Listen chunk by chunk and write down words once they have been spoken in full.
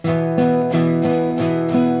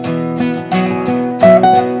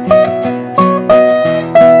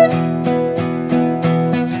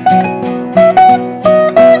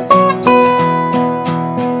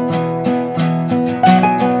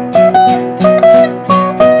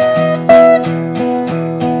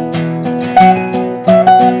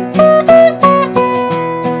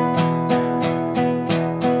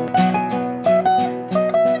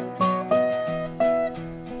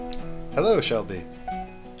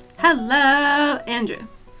Hello, Andrew.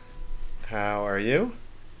 How are you?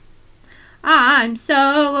 I'm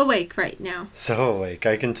so awake right now. So awake,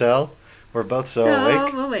 I can tell. We're both so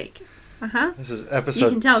awake. Awake. Uh-huh. This is You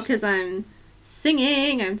can tell episode... because I'm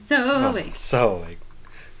singing. I'm so awake. So awake.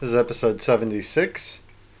 This is episode 76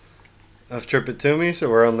 of Trip It To Me,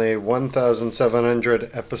 so we're only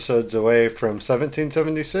 1,700 episodes away from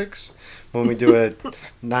 1776 when we do a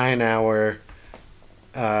 9-hour,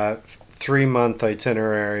 3-month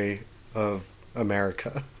itinerary of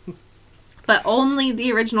America. But only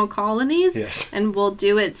the original colonies. Yes. And we'll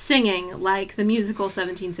do it singing like the musical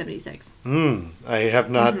 1776. I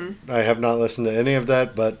have not listened to any of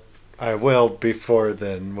that, but I will before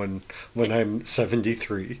then when I'm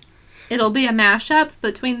 73. It'll be a mashup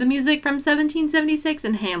between the music from 1776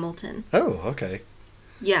 and Hamilton. Oh, okay.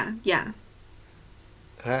 Yeah.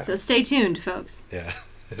 So stay tuned, folks. Yeah.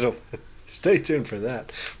 Stay tuned for that.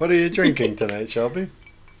 What are you drinking tonight, Shelby?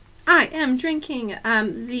 I am drinking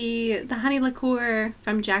the honey liqueur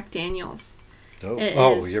from Jack Daniel's.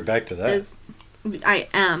 You're back to that. I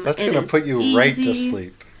am. That's going to put you right to easy.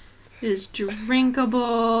 sleep. It is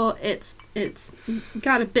drinkable. It's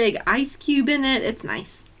got a big ice cube in it. It's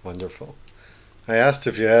nice. Wonderful. I asked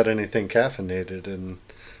if you had anything caffeinated,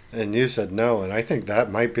 and you said no, and I think that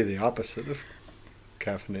might be the opposite of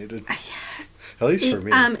caffeinated. At least for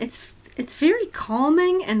me. It's very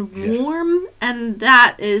calming and warm, and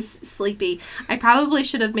that is sleepy. I probably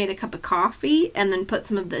should have made a cup of coffee and then put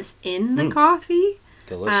some of this in the coffee.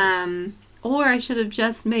 Delicious. Or I should have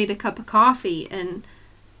just made a cup of coffee and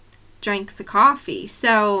drank the coffee.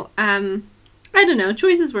 So, I don't know.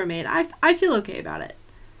 Choices were made. I feel okay about it.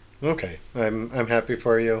 Okay. I'm happy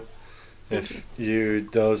for you. If you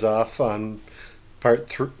doze off on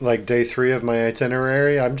day 3 of my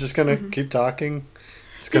itinerary, I'm just going to keep talking.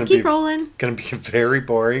 It's just keep rolling. Going to be very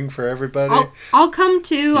boring for everybody. I'll come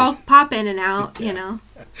to. I'll pop in and out, you know.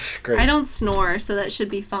 Great. I don't snore, so that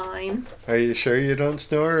should be fine. Are you sure you don't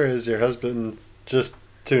snore, or is your husband just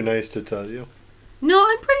too nice to tell you? No,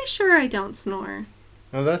 I'm pretty sure I don't snore.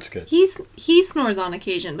 Oh, that's good. He snores on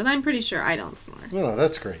occasion, but I'm pretty sure I don't snore. Oh,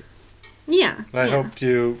 that's great. Yeah. I hope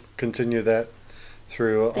you continue that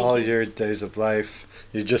through all your days of life.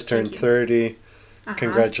 You just turned 30.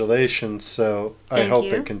 Congratulations. So I hope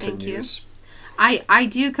it continues. I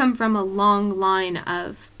do come from a long line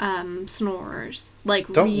of snorers. Like,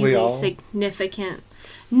 don't really we all? Significant.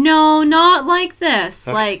 No, not like this.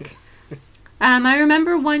 Okay. Like, I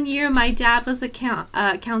remember one year my dad was a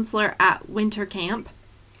counselor at winter camp.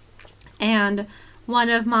 And one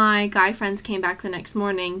of my guy friends came back the next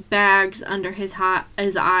morning, bags under his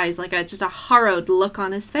eyes, like just a harrowed look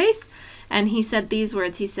on his face. And he said these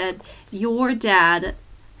words. He said, "Your dad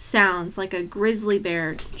sounds like a grizzly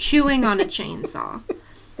bear chewing on a chainsaw."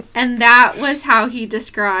 And that was how he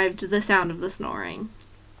described the sound of the snoring.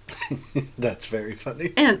 That's very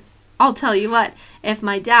funny. And I'll tell you what, if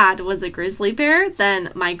my dad was a grizzly bear,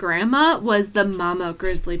 then my grandma was the mama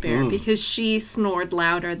grizzly bear because she snored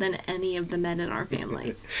louder than any of the men in our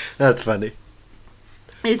family. That's funny.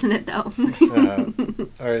 Isn't it, though?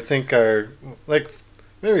 I think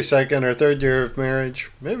maybe second or third year of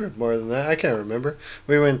marriage, maybe more than that, I can't remember.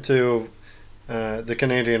 We went to the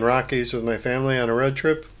Canadian Rockies with my family on a road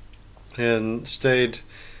trip and stayed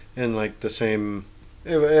in the same...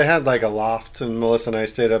 It had a loft, and Melissa and I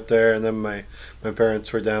stayed up there, and then my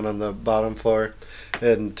parents were down on the bottom floor,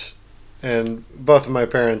 and both of my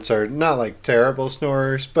parents are not terrible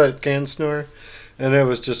snorers, but can snore, and it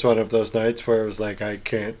was just one of those nights where it was I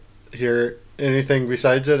can't hear anything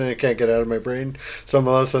besides it, and it can't get out of my brain. So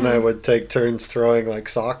Melissa and I would take turns throwing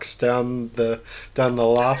socks down the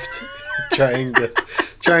loft, trying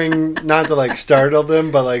not to startle them,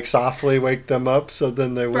 but softly wake them up, so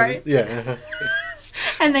then they wouldn't. Right. Yeah.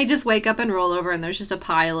 And they just wake up and roll over, and there's just a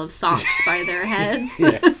pile of socks by their heads.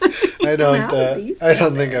 Yeah. I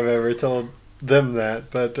don't think I've ever told them that,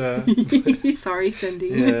 but sorry, Cindy.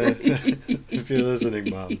 Yeah. If you're listening,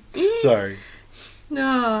 Mom. Sorry.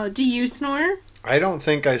 No, do you snore? I don't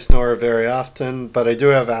think I snore very often, but I do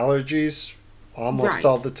have allergies almost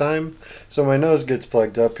all the time. So my nose gets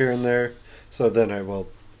plugged up here and there. So then I will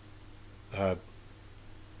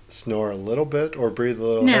snore a little bit or breathe a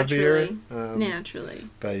little heavier. Naturally.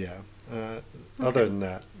 But yeah, other than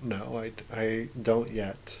that, no, I don't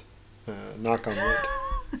yet. Knock on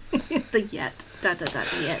wood. The yet.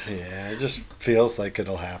 Yet. Yeah, it just feels like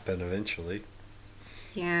it'll happen eventually.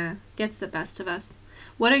 Yeah, gets the best of us.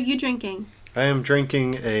 What are you drinking? I am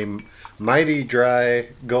drinking a Mighty Dry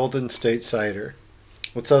Golden State Cider.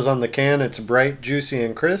 It says on the can it's bright, juicy,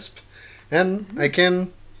 and crisp, and I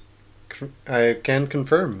can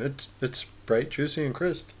confirm it's bright, juicy, and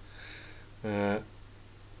crisp.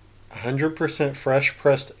 100% fresh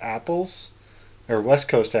pressed apples, or West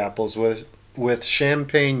Coast apples with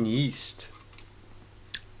champagne yeast.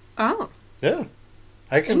 Oh. Yeah.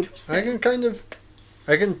 I can taste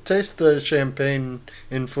the champagne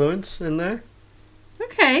influence in there.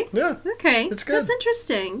 Okay. Yeah. Okay. It's good. That's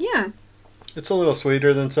interesting. Yeah. It's a little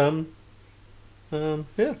sweeter than some.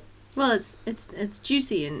 Yeah. Well, it's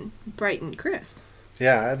juicy and bright and crisp.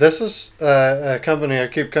 Yeah, this is a company I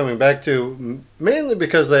keep coming back to, mainly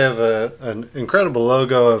because they have an incredible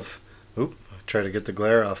logo of... Oop, I'll try to get the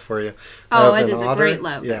glare off for you. Oh, it is a great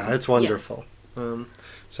logo. Yeah, it's wonderful. Yes.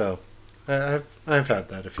 So, I've had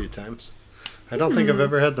that a few times. I don't think I've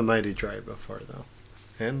ever had the Mighty Dry before, though.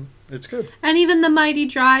 And it's good. And even the Mighty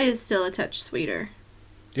Dry is still a touch sweeter.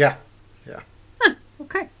 Yeah. Huh,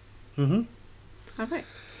 okay. Mm-hmm. All right.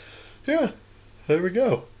 Yeah, there we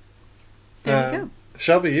go. There we go.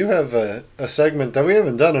 Shelby, you have a segment that we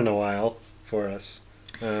haven't done in a while for us.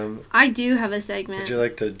 I do have a segment. Would you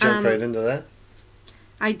like to jump right into that?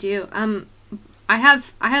 I do. I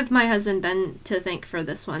have my husband Ben to thank for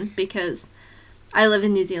this one because I live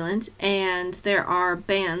in New Zealand and there are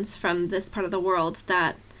bands from this part of the world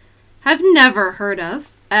that I've never heard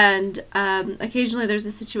of, and occasionally there's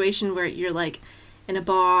a situation where you're like in a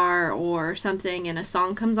bar or something and a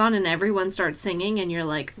song comes on and everyone starts singing and you're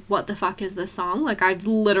like, what the fuck is this song? Like, I've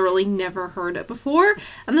literally never heard it before.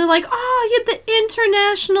 And they're like, oh, you're the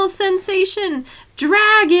international sensation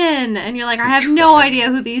Dragon. And you're like, I have no idea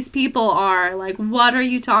who these people are. Like, what are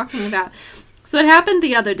you talking about? So it happened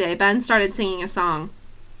the other day. Ben started singing a song.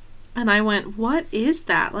 And I went, what is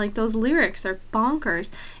that? Like, those lyrics are bonkers.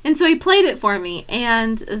 And so he played it for me.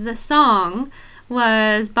 And the song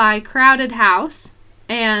was by Crowded House.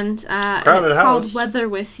 And it's called Weather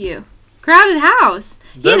With You. Crowded House.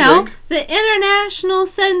 They're big. The international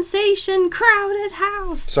sensation Crowded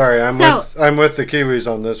House. Sorry, I'm with the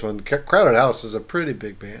Kiwis on this one. Crowded House is a pretty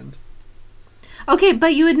big band. Okay,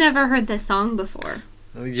 but you had never heard this song before.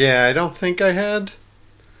 Yeah, I don't think I had.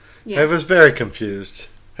 Yeah. I was very confused.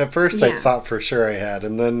 At first, I thought for sure I had,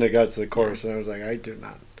 and then it got to the chorus, and I was like, I do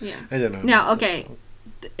not. Yeah. I do not. Now, okay,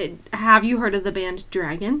 have you heard of the band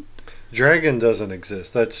Dragon? Dragon doesn't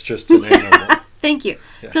exist. That's just an animal. Thank you.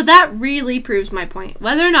 Yeah. So that really proves my point.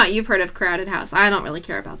 Whether or not you've heard of Crowded House, I don't really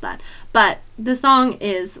care about that. But the song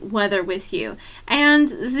is Weather With You. And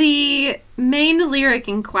the main lyric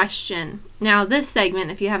in question, now this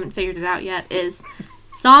segment, if you haven't figured it out yet, is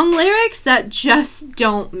song lyrics that just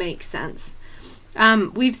don't make sense.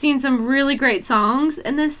 We've seen some really great songs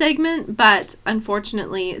in this segment, but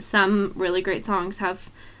unfortunately some really great songs have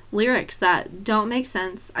lyrics that don't make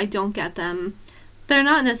sense. I don't get them. They're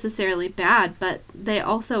not necessarily bad, but they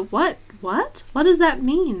also, what does that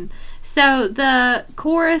mean? So the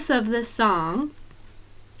chorus of this song,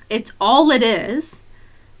 it's all it is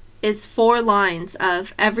 4 lines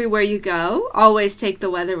of everywhere you go, always take the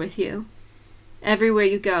weather with you. Everywhere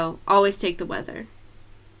you go, always take the weather.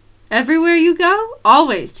 Everywhere you go,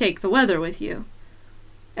 always take the weather with you.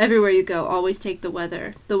 Everywhere you go, always take the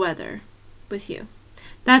weather with you.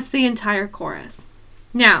 That's the entire chorus.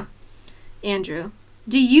 Now, Andrew,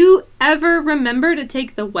 do you ever remember to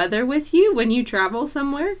take the weather with you when you travel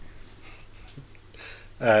somewhere?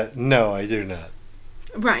 No, I do not.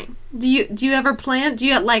 Right. Do you ever plan? Do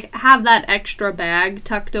you like have that extra bag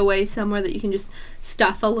tucked away somewhere that you can just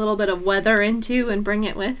stuff a little bit of weather into and bring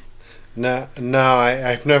it with? No,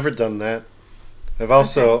 I've never done that. I've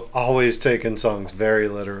also always taken songs very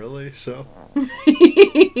literally, so.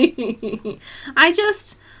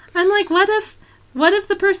 I'm like, what if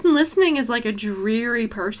the person listening is like a dreary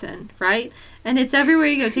person, right? And it's everywhere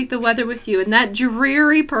you go, take the weather with you. And that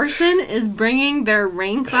dreary person is bringing their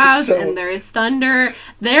rain clouds and their thunder.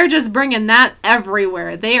 They're just bringing that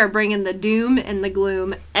everywhere. They are bringing the doom and the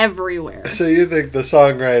gloom everywhere. So you think the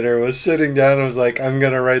songwriter was sitting down and was like, I'm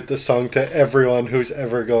going to write this song to everyone who's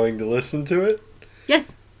ever going to listen to it?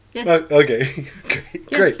 Yes. Okay.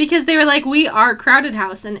 Great. Because they were like, we are Crowded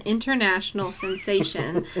House, an international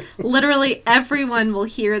sensation. Literally everyone will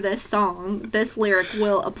hear this song. This lyric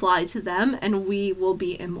will apply to them, and we will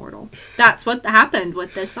be immortal. That's what happened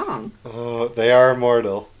with this song. Oh, they are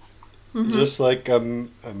immortal. Mm-hmm. Just like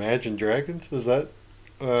Imagine Dragons? Is that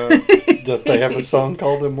that they have a song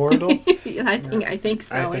called Immortal? I think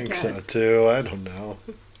so. I think so too. I don't know.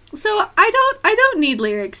 So I don't need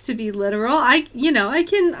lyrics to be literal. I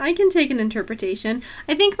can take an interpretation.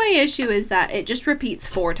 I think my issue is that it just repeats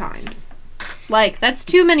 4 times. Like, that's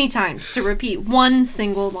too many times to repeat one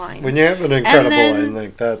single line. When you have an incredible line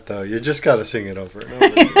like that, though, you just got to sing it over and over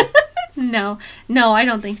again. No, I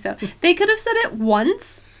don't think so. They could have said it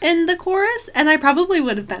once in the chorus, and I probably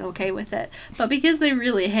would have been okay with it. But because they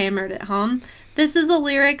really hammered it home, this is a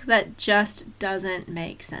lyric that just doesn't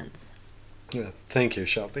make sense. Yeah, thank you,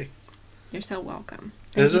 Shelby. You're so welcome.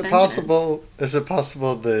 Is it possible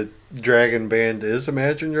the Dragon Band is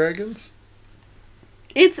Imagine Dragons?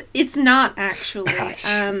 It's not actually.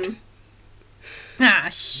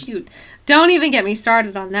 Shoot. Don't even get me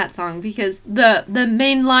started on that song, because the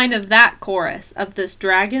main line of that chorus of this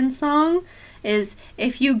dragon song is,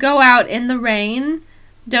 if you go out in the rain,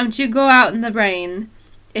 don't you go out in the rain.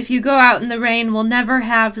 If you go out in the rain, we'll never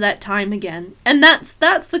have that time again. And that's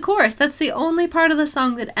the chorus. That's the only part of the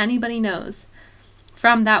song that anybody knows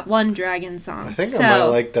from that one dragon song. I think I might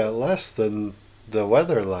like that less than the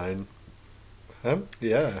weather line. I'm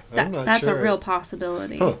not that's sure. A real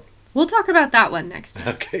possibility. Huh. We'll talk about that one next time.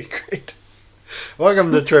 Okay, great.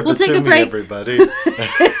 Welcome to Trip It To Me, everybody.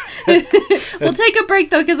 We'll take a break,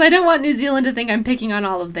 though, because I don't want New Zealand to think I'm picking on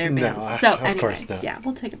all of their bands. Of course not. Yeah,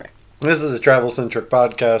 we'll take a break. This is a travel-centric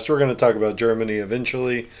podcast. We're going to talk about Germany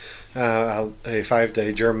eventually. A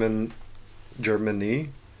 5-day Germany.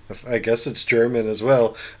 I guess it's German as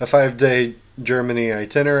well. A 5-day Germany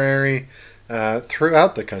itinerary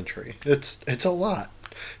throughout the country. It's a lot.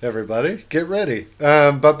 Everybody, get ready.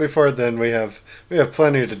 But before then, we have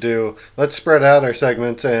plenty to do. Let's spread out our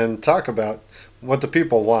segments and talk about what the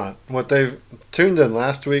people want, what they've tuned in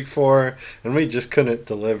last week for, and we just couldn't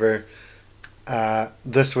deliver.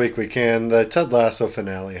 This week we can. The Ted Lasso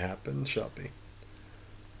finale happened, Shelby.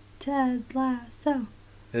 Ted Lasso.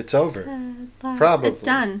 It's over. Ted Lasso. Probably. It's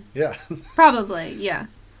done. Yeah. Probably, yeah.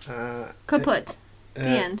 Kaput. The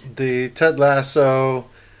end. The Ted Lasso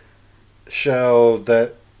show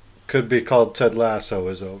that could be called Ted Lasso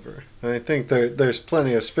is over. I think there's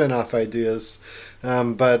plenty of spin-off ideas,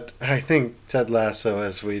 but I think Ted Lasso,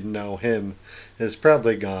 as we know him, is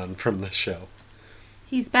probably gone from the show.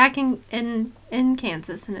 He's back in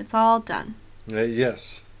Kansas, and it's all done.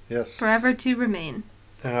 Yes. Forever to remain.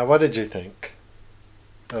 What did you think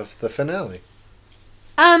of the finale?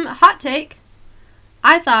 Hot take.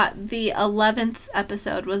 I thought the 11th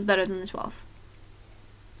episode was better than the 12th.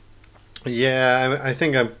 Yeah, I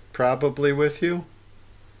think I'm probably with you.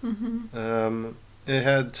 Mm-hmm. It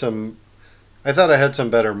had some. I thought I had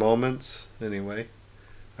some better moments. Anyway,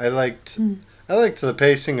 I liked the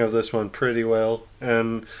pacing of this one pretty well,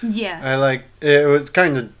 and yes, I liked it. Was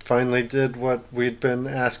kind of finally did what we'd been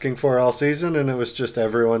asking for all season, and it was just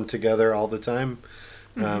everyone together all the time,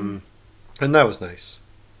 and that was nice.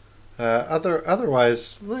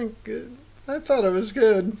 Otherwise, I thought it was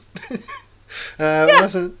good.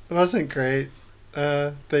 It wasn't great,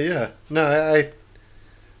 but yeah, no,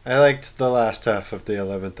 I liked the last half of the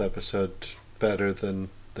 11th episode better than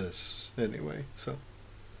this anyway. So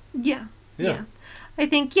yeah. I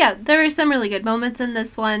think there are some really good moments in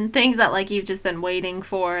this one. Things that you've just been waiting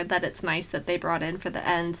for. That it's nice that they brought in for the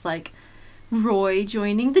end, like Roy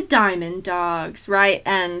joining the Diamond Dogs, right?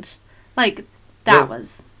 And that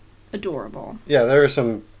was adorable. Yeah, there were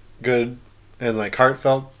some good and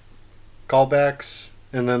heartfelt callbacks,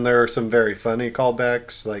 and then there are some very funny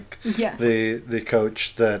callbacks, like yes. the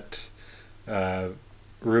coach that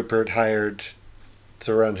Rupert hired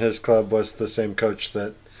to run his club was the same coach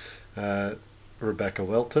that Rebecca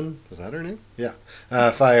Wilton, is that her name? Yeah,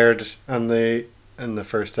 fired in the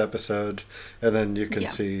first episode, and then you can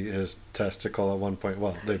see his testicle at one point.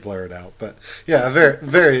 Well, they blur it out, but yeah,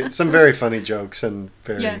 some very funny jokes and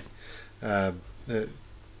very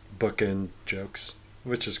bookend jokes,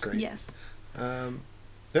 which is great. Yes.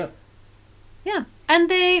 Yeah, and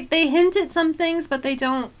they hint at some things, but they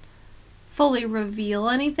don't fully reveal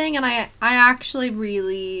anything, and I actually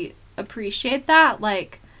really appreciate that.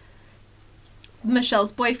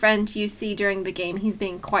 Michelle's boyfriend, you see during the game, he's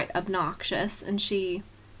being quite obnoxious, and she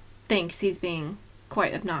thinks he's being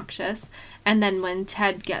quite obnoxious, and then when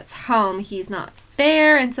Ted gets home, he's not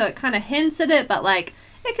there, and so it kind of hints at it, but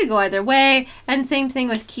it could go either way. And same thing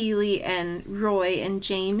with Keely and Roy and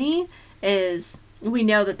Jamie, is we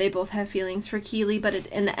know that they both have feelings for Keely, but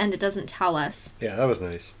in the end it doesn't tell us. Yeah, that was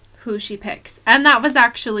nice. Who she picks. And that was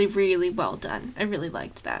actually really well done. I really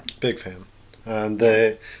liked that. Big fan.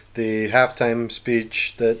 The halftime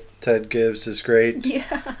speech that Ted gives is great.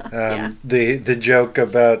 Yeah. The joke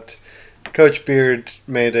about Coach Beard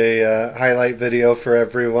made a highlight video for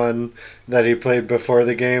everyone that he played before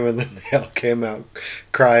the game, and then they all came out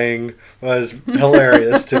crying was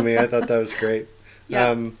hilarious to me. I thought that was great.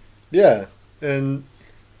 Yeah. And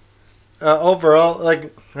overall,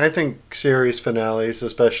 I think series finales,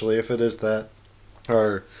 especially if it is that,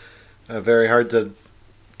 are very hard to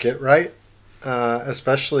get right,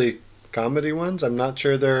 especially comedy ones. I'm not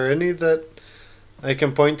sure there are any that I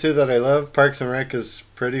can point to that I love. Parks and Rec is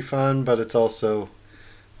pretty fun, but it's also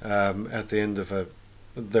at the end of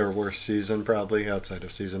their worst season, probably outside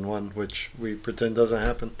of season 1, which we pretend doesn't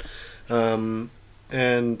happen.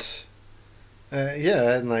 And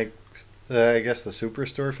yeah, and like I guess the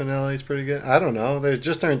Superstore finale is pretty good. I don't know. There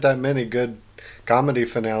just aren't that many good comedy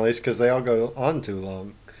finales because they all go on too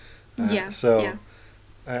long. So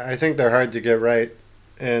I think they're hard to get right,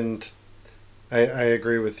 and I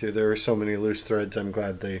agree with you. There were so many loose threads. I'm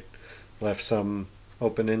glad they left some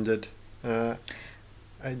open-ended.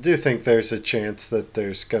 I do think there's a chance that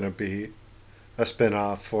there's going to be a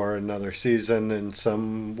spin-off for another season in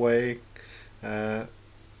some way, but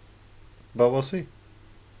we'll see.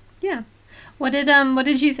 Yeah. What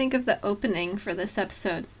did you think of the opening for this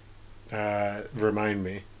episode? Remind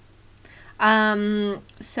me.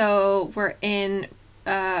 So we're in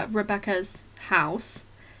Rebecca's house,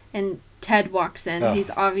 and Ted walks in. Oh.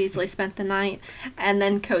 He's obviously spent the night, and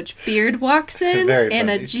then Coach Beard walks in in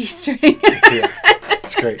a G-string. Yeah,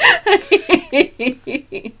 it's great.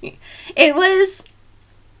 It was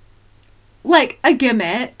like a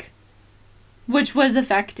gimmick, which was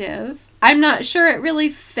effective. I'm not sure it really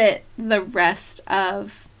fit the rest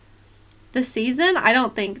of the season. I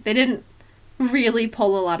don't think they didn't really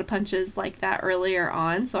pull a lot of punches like that earlier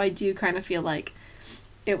on, so I do kind of feel like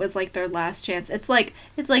it was like their last chance. It's like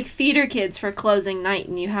theater kids for closing night,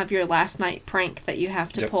 and you have your last night prank that you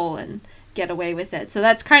have to pull and get away with it. So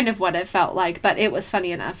that's kind of what it felt like, but it was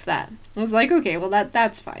funny enough that I was like, okay, well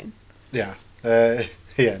that's fine. Yeah.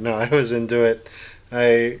 No, I was into it.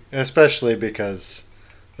 Especially because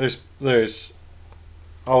there's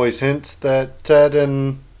always hints that Ted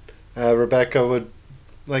and Rebecca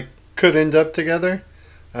could end up together.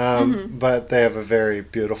 But they have a very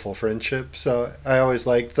beautiful friendship, so I always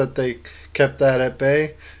liked that they kept that at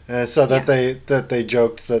bay. So that they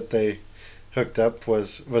joked that they hooked up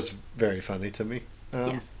was very funny to me.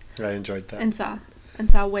 Yes. I enjoyed that. And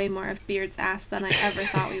saw way more of Beard's ass than I ever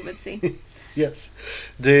thought we would see. Yes.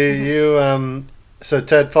 Do you so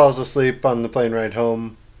Ted falls asleep on the plane ride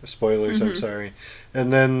home. Spoilers, I'm sorry.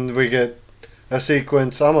 And then we get a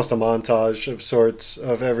sequence, almost a montage of sorts,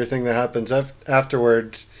 of everything that happens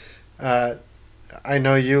afterward. I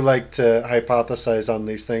know you like to hypothesize on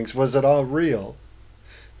these things. Was it all real?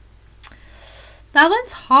 That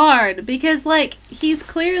one's hard because, he's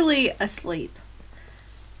clearly asleep.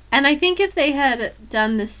 And I think if they had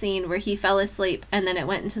done the scene where he fell asleep and then it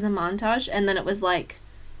went into the montage and then it was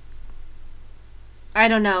I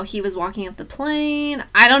don't know, he was walking up the plane.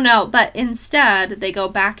 I don't know. But instead, they go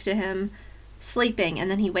back to him sleeping and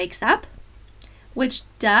then he wakes up, which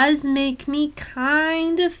does make me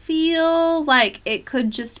kind of feel like it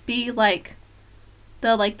could just be the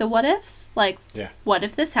what ifs, what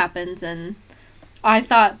if this happens? And I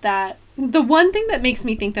thought that the one thing that makes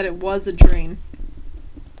me think that it was a dream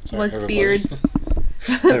was Beard's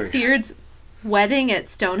wedding at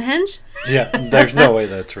Stonehenge. Yeah, there's no way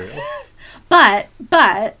that's real. But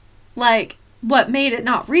what made it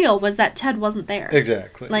not real was that Ted wasn't there.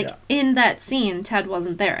 Exactly. In that scene, Ted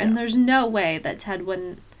wasn't there. And there's no way that Ted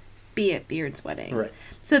wouldn't be at Beard's wedding. Right.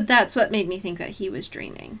 So that's what made me think that he was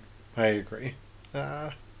dreaming. I agree.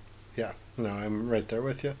 Yeah. No, I'm right there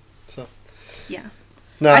with you. So. Yeah.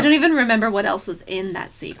 No, I don't even remember what else was in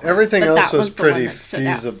that sequence. Everything else was pretty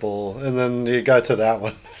feasible. And then you got to that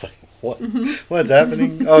one. It's like, what? What's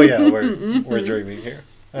happening? Oh, yeah, we're dreaming here.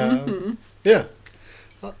 Yeah.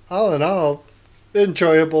 All in all,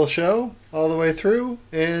 enjoyable show all the way through,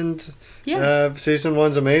 and season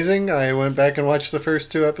 1's amazing. I went back and watched the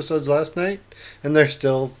first 2 episodes last night, and they're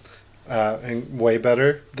still way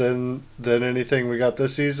better than anything we got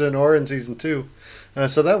this season or in season 2.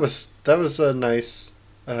 So that was nice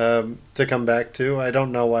to come back to. I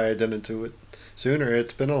don't know why I didn't do it sooner.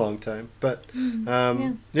 It's been a long time, but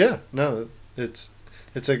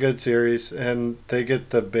it's a good series, and they get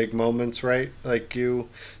the big moments right, like you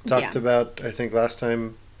talked about, I think, last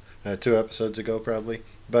time, 2 episodes ago, probably.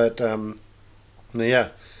 But, and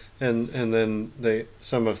then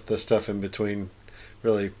some of the stuff in between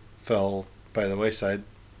really fell by the wayside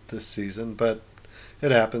this season, but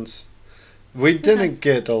it happens. We didn't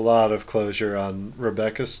get a lot of closure on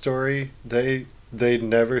Rebecca's story. They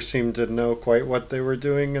never seemed to know quite what they were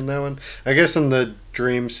doing in that one. I guess in the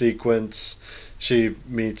dream sequence, she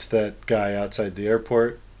meets that guy outside the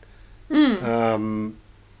airport.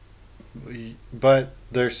 But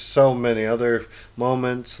there's so many other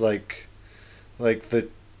moments, like the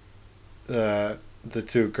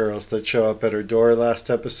 2 girls that show up at her door last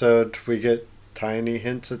episode. We get tiny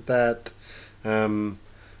hints at that.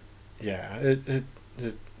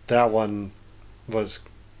 That one was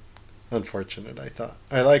unfortunate, I thought.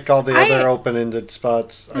 I like all the other open-ended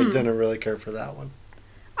spots. I didn't really care for that one.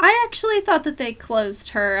 I actually thought that they closed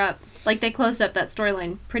her up, like they closed up that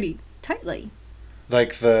storyline pretty tightly.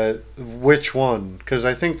 Like which one? Because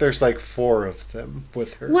I think there's like 4 of them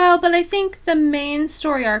with her. Well, but I think the main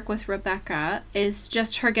story arc with Rebecca is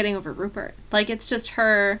just her getting over Rupert. Like, it's just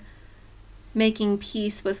her making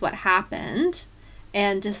peace with what happened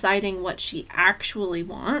and deciding what she actually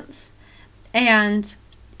wants. And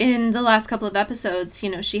in the last couple of episodes,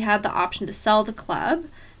 she had the option to sell the club.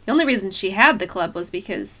 The only reason she had the club was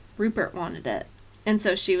because Rupert wanted it. And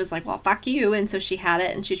so she was like, well, fuck you. And so she had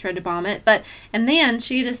it and she tried to bomb it. And then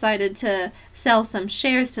she decided to sell some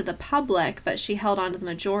shares to the public, but she held on to the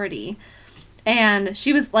majority. And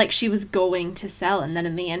she was going to sell. And then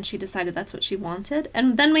in the end, she decided that's what she wanted.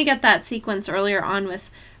 And then we get that sequence earlier on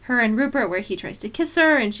with her and Rupert where he tries to kiss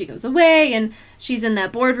her and she goes away and she's in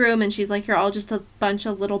that boardroom and she's like, you're all just a bunch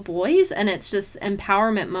of little boys. And it's just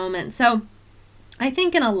empowerment moment. So I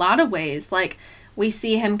think in a lot of ways, like, we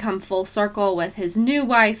see him come full circle with his new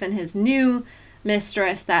wife and his new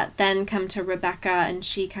mistress that then come to Rebecca and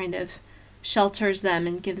she kind of shelters them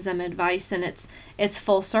and gives them advice, and it's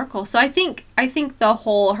full circle. So I think her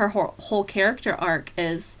whole character arc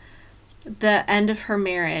is the end of her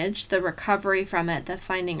marriage, the recovery from it, the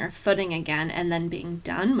finding her footing again, and then being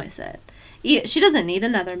done with it. She doesn't need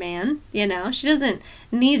another man, She doesn't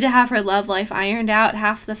need to have her love life ironed out.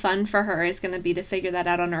 Half the fun for her is going to be to figure that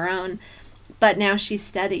out on her own. But now she's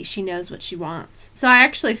steady. She knows what she wants. So I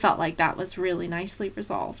actually felt like that was really nicely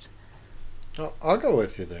resolved. I'll go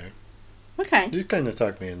with you there. Okay. You kind of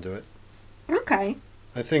talked me into it. Okay.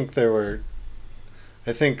 I think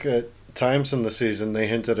at times in the season they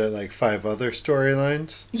hinted at like 5 other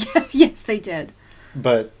storylines. Yes, they did.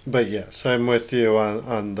 But yes, I'm with you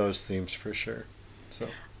on those themes for sure. So.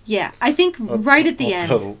 Yeah, I think right at the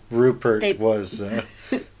end. Although Rupert was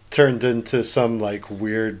turned into some like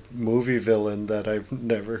weird movie villain that I've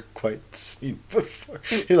never quite seen before.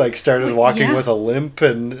 He like started walking with a limp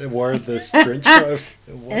and wore this trench coat.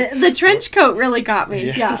 The trench coat really got me.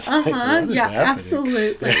 Yes,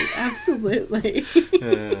 Absolutely. Absolutely.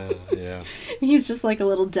 Yeah. He's just like a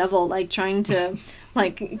little devil, like trying to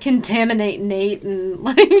like contaminate Nate and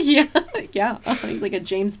like he's like a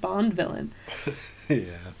James Bond villain.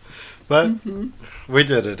 Yeah. But we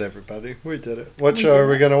did it, everybody. We did it. What show are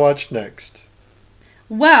we going to watch next?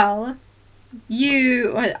 Well,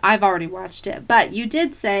 I've already watched it, but you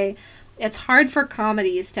did say it's hard for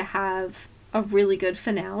comedies to have a really good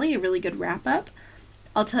finale, a really good wrap-up.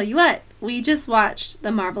 I'll tell you what, we just watched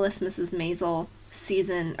The Marvelous Mrs. Maisel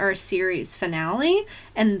series finale,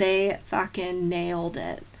 and they fucking nailed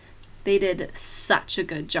it. They did such a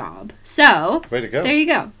good job. So, way to go. There you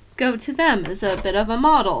go. Go to them as a bit of a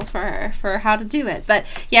model for how to do it. But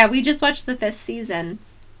yeah, we just watched the 5th season,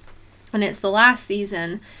 and it's the last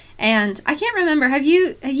season. And I can't remember.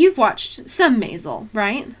 You've watched some Maisel,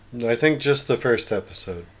 right? I think just the first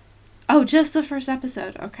episode. Oh, just the first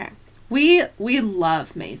episode. Okay. We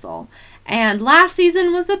love Maisel, and last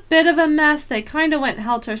season was a bit of a mess. They kind of went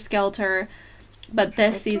helter skelter, but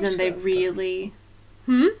this season they really.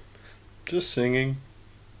 Just singing.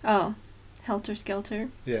 Oh. Helter Skelter.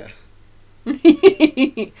 Yeah. But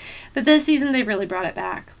this season they really brought it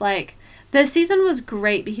back. Like, this season was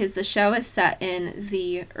great because the show is set in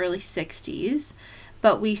the early 60s,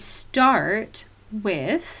 but we start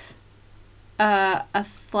with a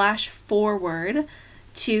flash forward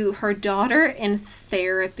to her daughter in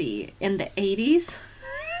therapy in the 80s,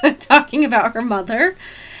 talking about her mother.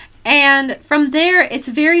 And from there, it's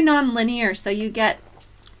very non-linear, so you get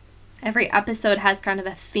every episode has kind of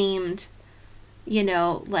a themed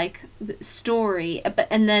like story,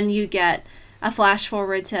 and then you get a flash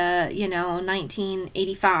forward to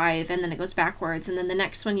 1985, and then it goes backwards, and then the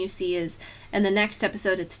next one you see is in the next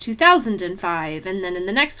episode it's 2005, and then in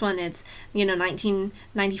the next one it's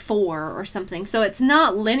 1994 or something. So it's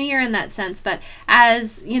not linear in that sense, but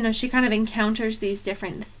as she kind of encounters these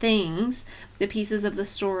different things, the pieces of the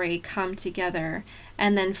story come together,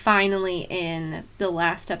 and then finally in the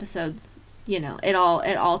last episode it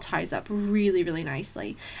all ties up really, really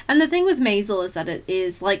nicely. And the thing with Maisel is that it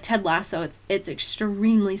is like Ted Lasso. It's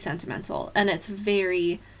extremely sentimental, and it's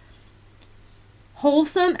very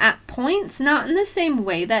wholesome at points, not in the same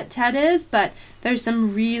way that Ted is, but there's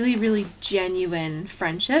some really, really genuine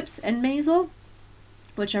friendships in Maisel,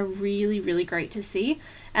 which are really, really great to see.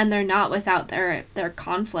 And they're not without their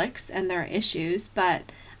conflicts and their issues, but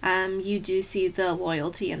you do see the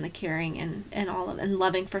loyalty and the caring and all of, and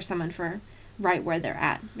loving for someone for right where they're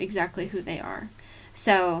at, exactly who they are.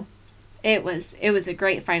 So it was a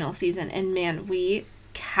great final season, and man, we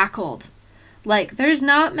cackled. Like, there's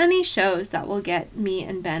not many shows that will get me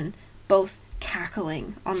and Ben both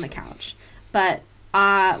cackling on the couch. But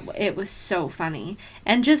it was so funny.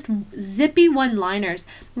 And just zippy one-liners.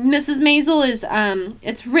 Mrs. Maisel is,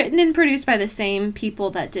 it's written and produced by the same people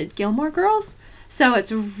that did Gilmore Girls. So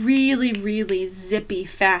it's really, really zippy,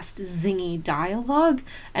 fast, zingy dialogue.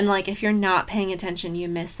 And, like, if you're not paying attention, you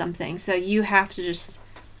miss something. So you have to just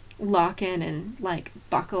lock in and, like,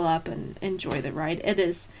 buckle up and enjoy the ride.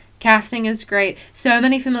 Casting is great. So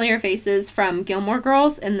many familiar faces from Gilmore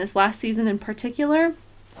Girls in this last season in particular.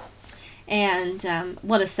 And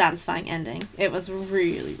what a satisfying ending. It was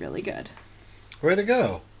really, really good. Way to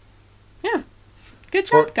go. Yeah. Good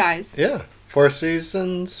job, guys. Yeah. 4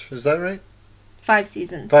 seasons. Is that right? 5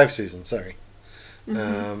 seasons. 5 seasons, sorry.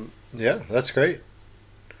 Mm-hmm. Yeah, that's great.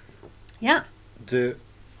 Yeah. Do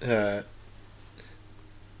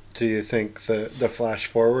you think the flash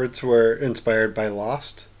forwards were inspired by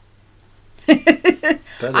Lost?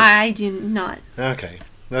 I do not. Okay.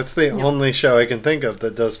 That's the only show I can think of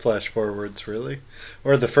that does flash forwards, really.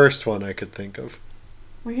 Or the first one I could think of.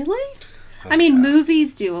 Really? I mean,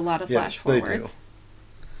 movies do a lot of flash forwards.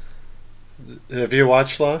 They do. Have you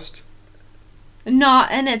watched Lost?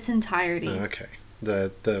 Not in its entirety. Okay.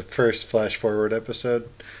 The first flash forward episode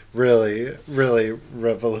really, really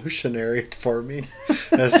revolutionary for me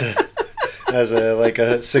as a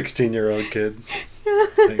 16-year-old kid.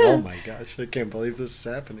 It's like, oh my gosh, I can't believe this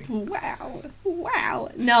is happening. Wow.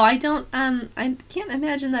 No, I don't, I can't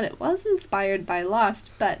imagine that it was inspired by Lost,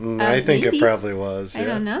 but I think maybe. It probably was. I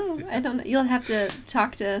don't know. You'll have to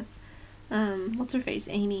talk to, what's her face,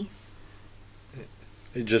 Amy.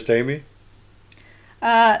 Just Amy?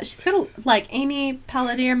 She's got Amy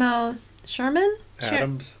Palladirmo Sherman?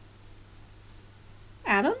 Adams?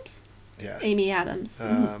 Adams? Yeah. Amy Adams.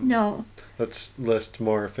 No. Let's list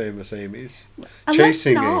more famous Amy's.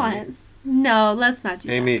 Chasing Amy. No, let's not do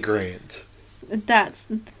that. Amy Grant. That's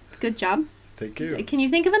good job. Thank you. Can you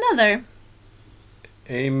think of another?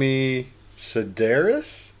 Amy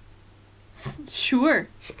Sedaris? Sure.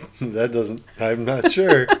 I'm not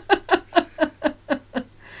sure.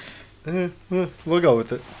 We'll go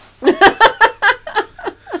with it.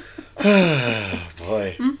 Oh,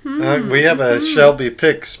 boy. We have a Shelby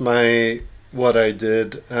Picks what I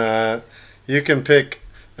did. You can pick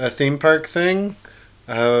a theme park thing,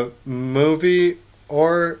 a movie,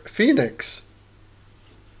 or Phoenix.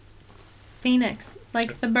 Phoenix,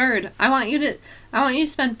 like the bird. I want you to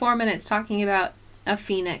spend 4 minutes talking about a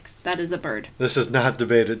phoenix that is a bird. This is not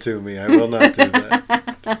debated to me. I will not do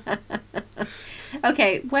that.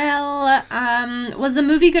 Okay, well, was the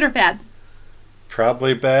movie good or bad?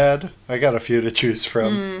 Probably bad. I got a few to choose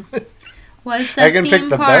from. Was the I can pick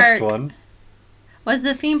the best one. Was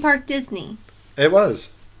the theme park Disney? It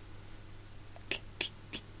was.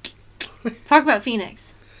 Talk about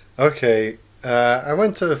Phoenix. Okay. I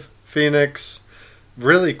went to Phoenix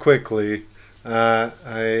really quickly.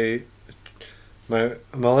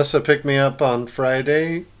 Melissa picked me up on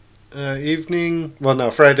Friday evening. Well,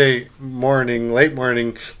 no, Friday morning, late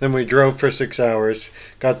morning. Then we drove for 6 hours.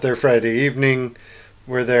 Got there Friday evening.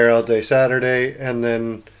 We're there all day Saturday, and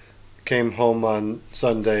then came home on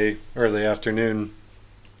Sunday early afternoon.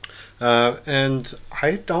 And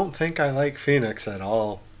I don't think I like Phoenix at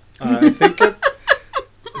all. I think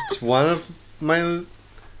it's one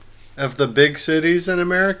of the big cities in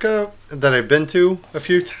America that I've been to a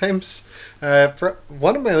few times.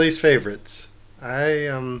 One of my least favorites.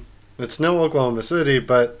 It's no Oklahoma City,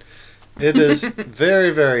 but it is very,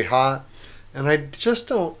 very hot, and I just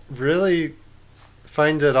don't really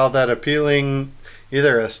find it all that appealing,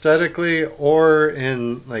 either aesthetically or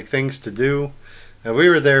in things to do. We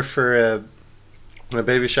were there for a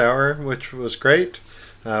baby shower, which was great.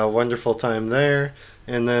 Wonderful time there.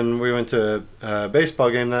 And then we went to a baseball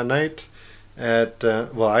game that night I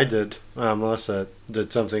did. Melissa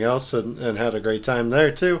did something else and had a great time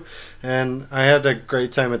there too. And I had a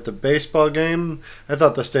great time at the baseball game. I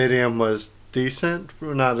thought the stadium was decent,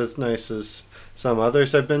 not as nice as some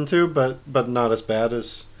others I've been to, but not as bad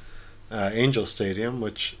as Angel Stadium,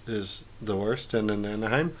 which is the worst in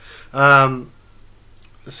Anaheim.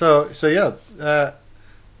 So yeah,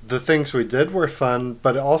 the things we did were fun,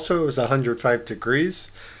 but also it was 105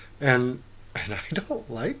 degrees, and I don't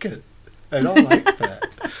like it. I don't like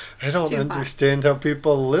that. I don't understand how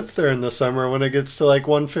people live there in the summer when it gets to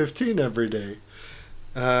 115 every day.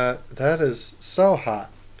 That is so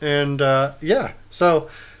hot. And so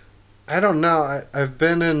I don't know. I've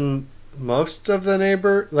been in most of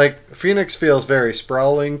the Phoenix feels very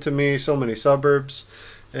sprawling to me, so many suburbs,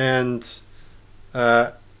 and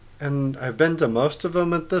I've been to most of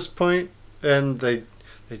them at this point, and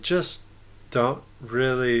they just don't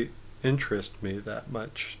really interest me that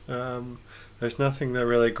much. There's nothing that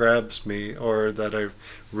really grabs me or that I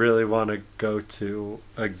really want to go to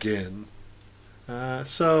again.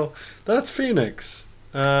 So that's Phoenix.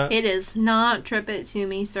 It is not Trip It To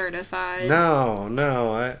Me certified.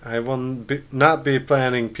 No, I will not be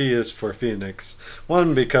planning P is for Phoenix.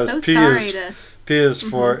 One, because So P sorry is to... P is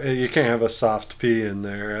for you can't have a soft P in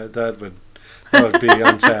there. That would be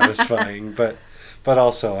unsatisfying. But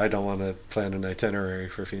also I don't want to plan an itinerary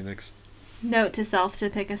for Phoenix. Note to self to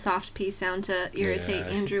pick a soft P sound to irritate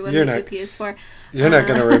Andrew when you're we not- do P is for. You're not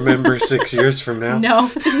going to remember 6 years from now.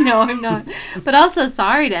 No, I'm not. But also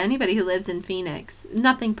sorry to anybody who lives in Phoenix.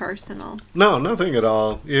 Nothing personal. No, nothing at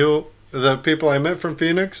all. The people I met from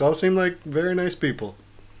Phoenix all seem like very nice people.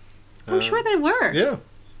 I'm sure they were. Yeah,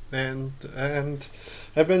 and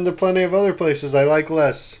I've been to plenty of other places I like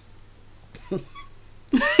less.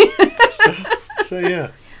 so yeah.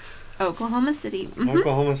 Oklahoma City. Mm-hmm.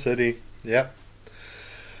 Oklahoma City. Yep.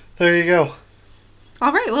 There you go.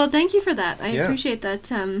 All right. Well, thank you for that. I Yeah. appreciate that.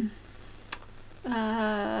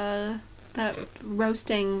 That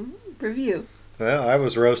roasting review. Well, I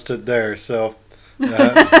was roasted there, so.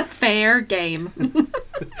 Fair game.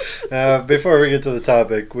 Before we get to the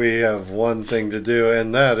topic, we have one thing to do,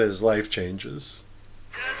 and that is life changes.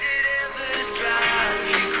 Does it ever drive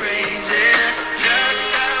you crazy?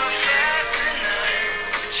 Just how fast the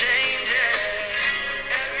night changes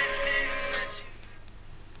everything that you...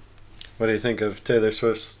 What do you think of Taylor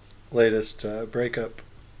Swift's latest breakup?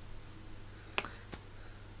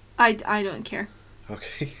 I don't care.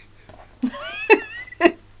 Okay.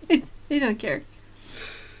 I don't care.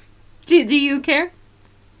 Do you care?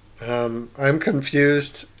 I'm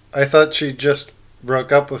confused. I thought she just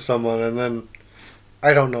broke up with someone, and then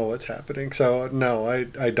I don't know what's happening. So no,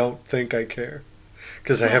 I don't think I care,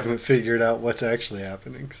 because I haven't figured out what's actually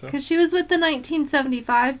happening. So Because she was with the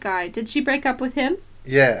 1975 guy. Did she break up with him?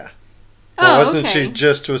 yeah. Oh, Well, wasn't okay. she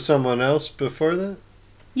just with someone else before that?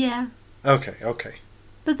 Yeah. Okay.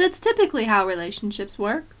 But that's typically how relationships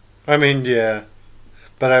work. I mean, yeah.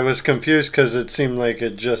 But I was confused because it seemed like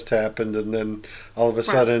it just happened, and then all of a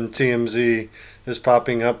sudden TMZ is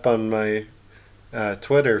popping up on my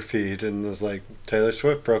Twitter feed and was like, Taylor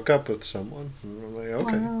Swift broke up with someone. And I'm like,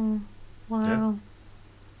 okay. Wow. Yeah.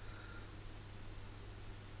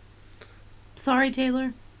 Sorry,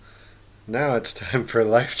 Taylor. Now it's time for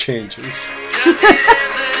life changes. Does it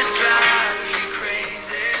ever drive you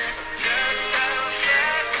crazy? Just how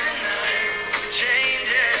fast the night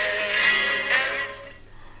changes everything.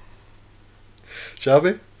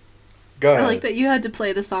 Shelby? Go ahead. I like that you had to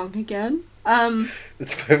play the song again.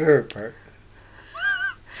 It's my favorite part.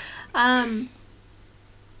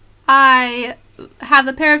 I have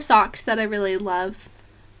a pair of socks that I really love.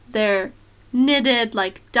 They're knitted,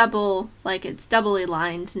 like it's doubly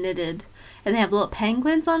lined, knitted. And they have little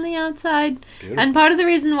penguins on the outside. Beautiful. And part of the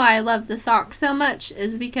reason why I love the socks so much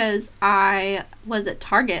is because I was at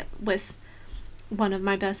Target with one of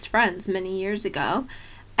my best friends many years ago.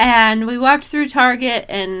 And we walked through Target,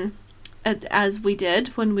 and as we did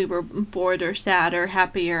when we were bored or sad or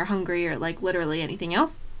happy or hungry or like literally anything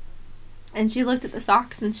else. And she looked at the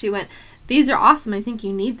socks and she went, "These are awesome. I think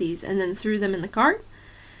you need these." And then threw them in the cart.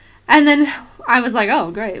 And then I was like,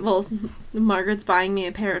 oh, great. Well, Margaret's buying me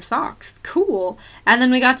a pair of socks. Cool. And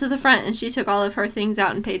then we got to the front and she took all of her things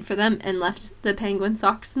out and paid for them and left the penguin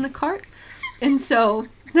socks in the cart. And so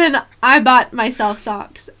then I bought myself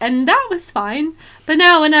socks. And that was fine. But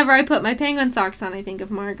now whenever I put my penguin socks on, I think of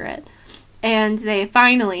Margaret. And they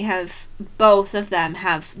finally have, both of them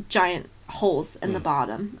have giant holes in the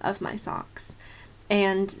bottom of my socks.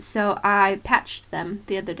 And so I patched them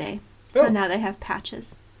the other day. So Oh. now they have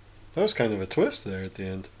patches. That was kind of a twist there at the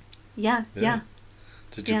end. Yeah.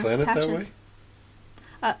 Did you Yeah, plan it that way? patches.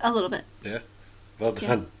 A little bit. Well Yeah.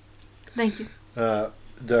 done. Thank you. Are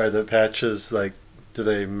the patches, like, do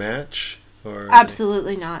they match? Or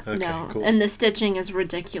Absolutely not. Okay, no. cool. And the stitching is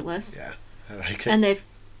ridiculous. Yeah, I like it. And they've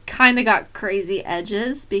kind of got crazy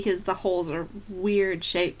edges because the holes are weird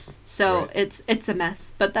shapes. So Right. it's a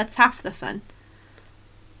mess. But that's half the fun.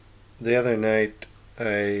 The other night,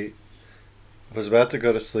 I was about to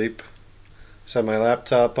go to sleep. Set my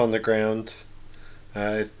laptop on the ground.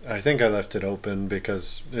 I think I left it open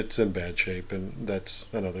because it's in bad shape, and that's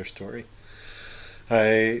another story.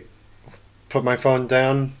 I put my phone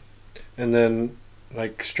down and then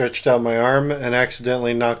stretched out my arm and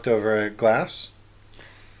accidentally knocked over a glass.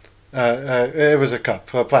 It was a cup,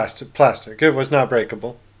 plastic. It was not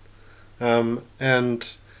breakable. And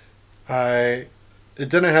it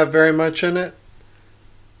didn't have very much in it.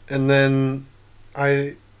 And then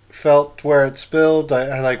I felt where it spilled,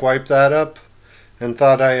 I like wiped that up and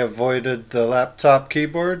thought I avoided the laptop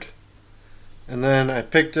keyboard. And then I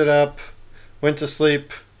picked it up, went to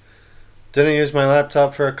sleep, didn't use my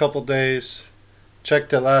laptop for a couple days,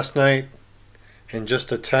 checked it last night, and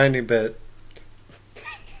just a tiny bit,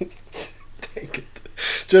 take it,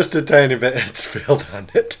 just a tiny bit had spilled on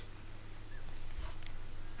it.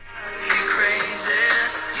 Crazy,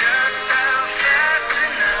 just how fast the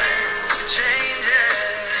night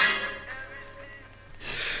changes.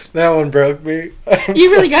 That one broke me. I'm You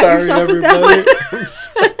so really got sorry, yourself with everybody. that I'm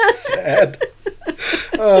so sad.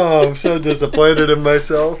 Oh, I'm so disappointed in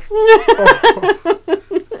myself.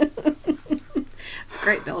 It's a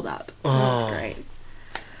great build up. Oh. That's great.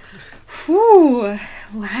 Whew.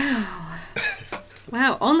 Wow.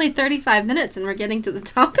 Wow. Only 35 minutes and we're getting to the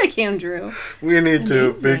topic, Andrew. We need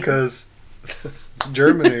to Amazing. because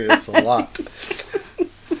Germany is a lot.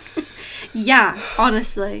 Yeah,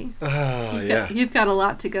 honestly. Oh, yeah. You've got a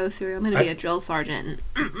lot to go through. I'm going to be a drill sergeant.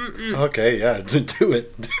 Okay, yeah, do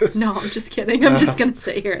it. No, I'm just kidding. I'm just going to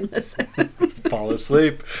sit here and listen. Fall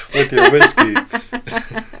asleep with your whiskey.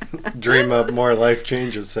 Dream up more life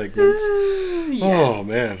changes segments. Yes. Oh,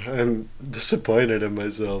 man, I'm disappointed in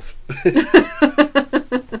myself.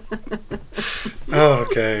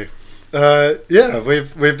 Okay. Yeah,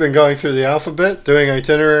 we've been going through the alphabet, doing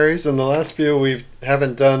itineraries. In the last few, we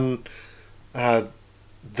haven't done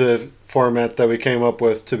the format that we came up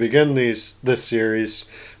with to begin this series.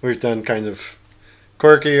 We've done kind of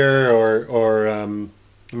quirkier or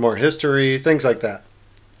more history, things like that.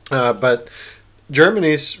 But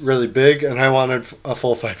Germany's really big, and I wanted a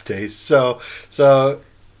full 5 days. So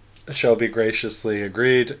Shelby graciously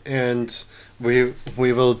agreed, and we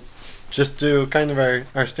will just do kind of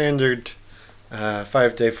our standard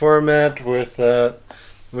 5-day format with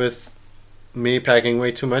me packing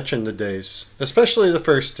way too much in the days, especially the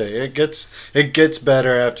first day. It gets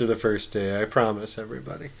better after the first day. I promise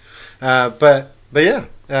everybody. But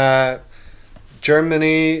yeah,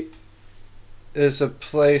 Germany is a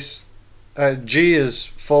place. G is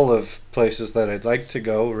full of places that I'd like to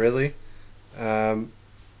go, really, and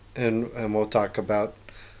we'll talk about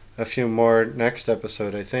a few more next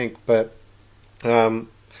episode, I think. But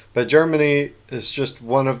Germany is just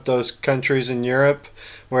one of those countries in Europe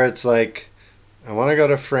where it's like, I want to go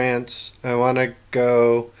to France, I want to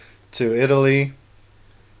go to Italy,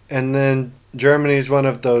 and then Germany's one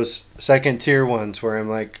of those second tier ones where I'm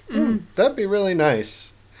like, that'd be really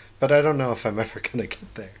nice, but I don't know if I'm ever going to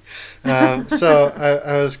get there. So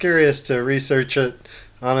I was curious to research it.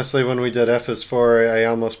 Honestly, when we did FS4, I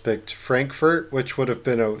almost picked Frankfurt, which would have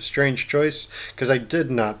been a strange choice because I did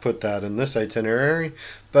not put that in this itinerary.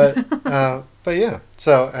 But yeah,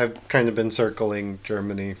 so I've kind of been circling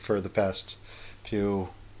Germany for the past few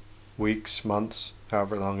weeks, months,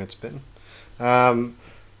 however long it's been.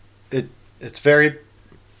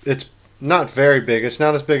 It's not very big. It's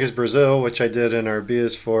not as big as Brazil, which I did in our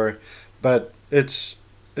BS4, but it's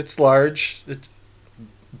large. It's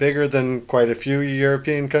bigger than quite a few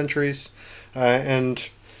European countries, and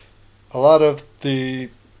a lot of the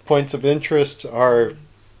points of interest are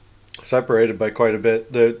separated by quite a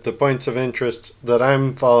bit. The points of interest that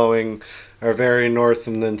I'm following are very north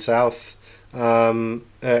and then south,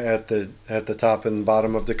 at the top and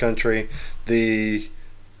bottom of the country.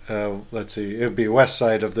 Let's see, it would be west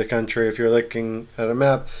side of the country if you're looking at a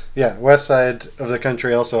map. Yeah, west side of the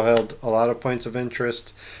country also held a lot of points of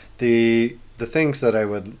interest. The things that I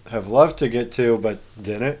would have loved to get to but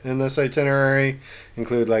didn't in this itinerary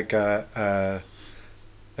include like a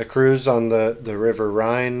cruise on the River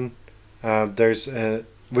Rhine. I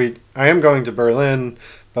am going to Berlin,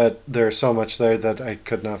 but there's so much there that I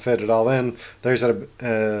could not fit it all in. There's an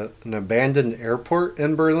abandoned airport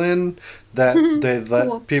in Berlin that they let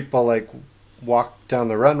Cool. people people like walk down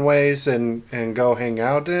the runways and go hang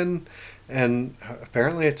out in, and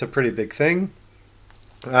apparently it's a pretty big thing.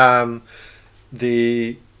 Also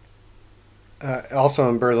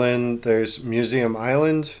in Berlin, there's Museum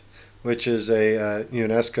Island, which is a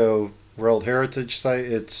UNESCO World Heritage Site.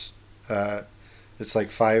 It's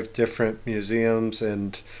like 5 different museums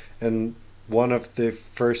and one of the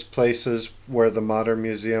first places where the modern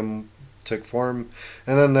museum took form.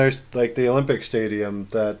 And then there's like the Olympic Stadium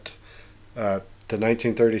that the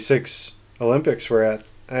 1936 Olympics were at,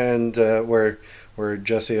 and where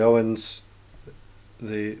Jesse Owens,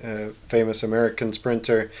 the famous American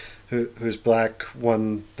sprinter who's black,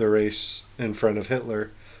 won the race in front of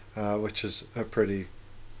Hitler, which is a pretty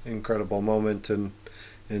incredible moment in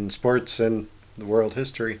sports and the world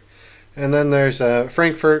history. And then there's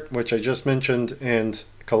Frankfurt, which I just mentioned, and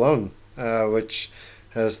Cologne, which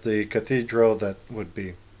has the cathedral that would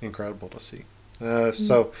be incredible to see.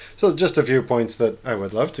 So just a few points that I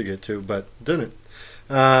would love to get to, but didn't.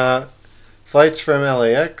 Flights from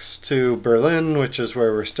LAX to Berlin, which is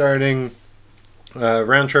where we're starting.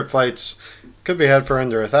 Round trip flights could be had for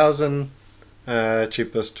under $1,000.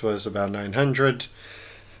 Cheapest was about $900.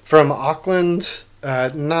 From Auckland,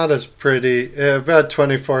 not as pretty. About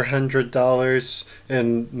 $2,400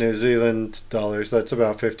 in New Zealand dollars. That's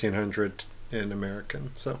about $1,500 in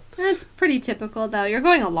American. So That's pretty typical, though. You're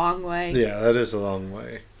going a long way. yeah, that is a long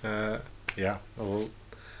way. Yeah. Well,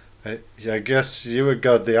 I guess you would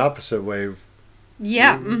go the opposite way.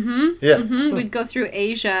 Yeah. Mm-hmm. Yeah. Mm-hmm. We'd go through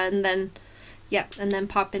Asia and then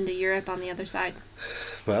pop into Europe on the other side.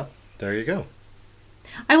 Well, there you go.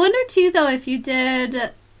 I wonder, too, though, if you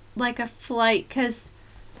did, like, a flight, because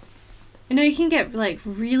I know you can get, like,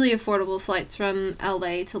 really affordable flights from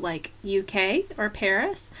LA to, like, UK or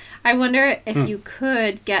Paris. I wonder if you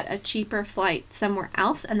could get a cheaper flight somewhere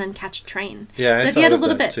else and then catch a train. Yeah, so I if you had a thought of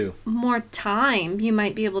little that bit too. more time, you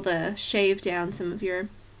might be able to shave down some of your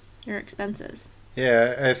expenses.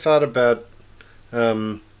 Yeah, I thought about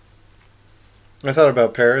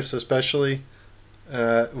Paris especially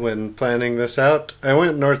when planning this out. I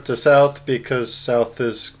went north to south because south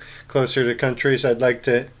is closer to countries I'd like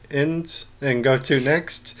to end and go to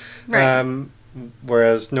next. Right.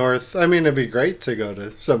 Whereas north, I mean, it'd be great to go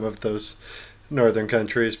to some of those northern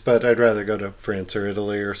countries, but I'd rather go to France or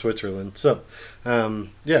Italy or Switzerland. So,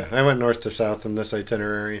 yeah, I went north to south in this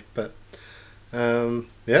itinerary, but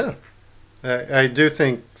yeah. I do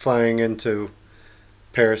think flying into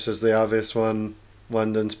Paris is the obvious one.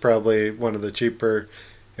 London's probably one of the cheaper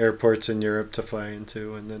airports in Europe to fly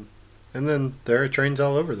into, and then there are trains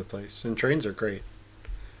all over the place, and trains are great.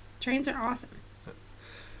 Trains are awesome.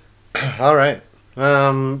 All right,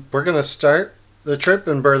 we're gonna start the trip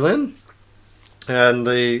in Berlin, and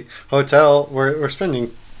the hotel. We're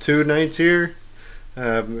spending 2 nights here,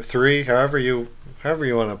 3, however you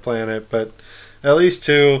want to plan it, but at least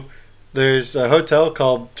 2. There's a hotel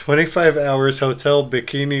called 25 Hours Hotel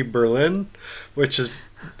Bikini Berlin, which is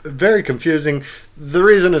very confusing. The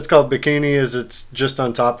reason it's called Bikini is it's just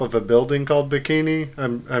on top of a building called Bikini.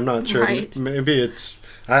 I'm not sure. Right. Maybe it's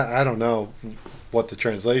I don't know what the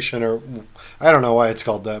translation, or I don't know why it's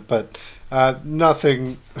called that, but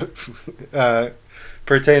nothing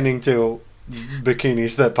pertaining to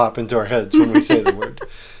bikinis that pop into our heads when we say the word.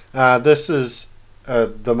 This is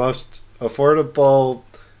the most affordable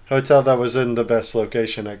hotel that was in the best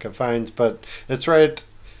location I could find, but it's right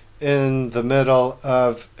in the middle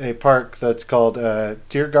of a park that's called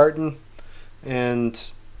Tiergarten,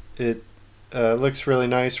 and it looks really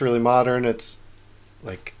nice, really modern. It's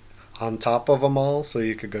like on top of a mall, so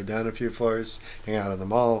you could go down a few floors, hang out in the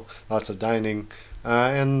mall, lots of dining,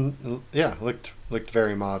 and yeah, looked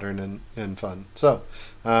very modern and fun. So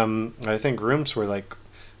I think rooms were like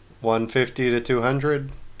 $150 to $200,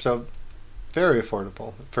 so very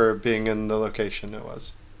affordable for being in the location it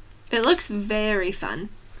was. It looks very fun.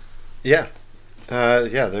 Yeah.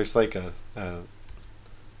 Yeah, there's like a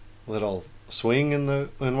little swing in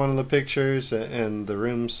one of the pictures, and the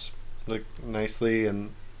rooms look nicely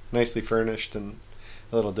furnished and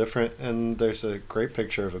a little different, and there's a great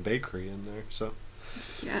picture of a bakery in there, so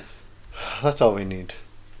Yes. that's all we need.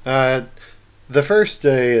 The first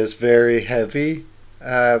day is very heavy.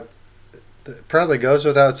 It probably goes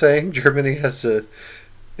without saying, Germany has a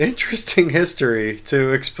interesting history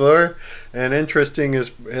to explore, and interesting is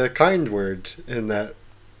a kind word in that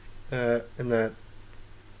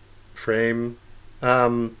frame.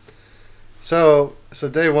 So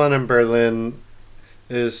day 1 in Berlin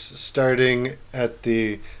is starting at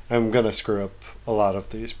I'm gonna screw up a lot of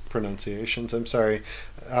these pronunciations, I'm sorry.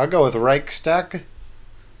 I'll go with Reichstag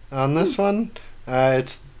on this one.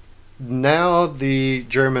 It's now the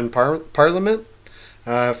German parliament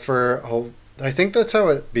I think that's how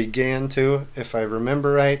it began too, if I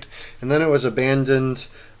remember right, and then it was abandoned.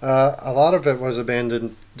 A lot of it was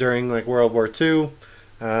abandoned during like World War II,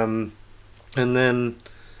 and then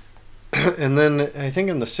I think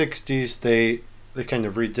in the 60s they kind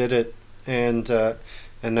of redid it, and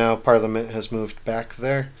now Parliament has moved back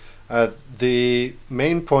there. The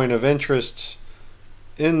main point of interest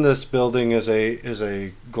in this building is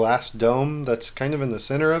a glass dome that's kind of in the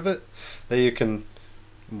center of it that you can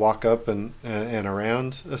walk up and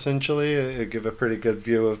around. Essentially, it give a pretty good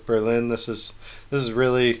view of Berlin. This is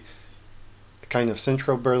really kind of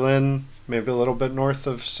central Berlin, maybe a little bit north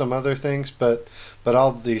of some other things, but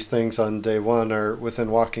all these things on day 1 are within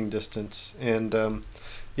walking distance, and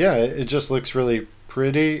yeah, it just looks really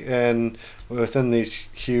pretty, and within these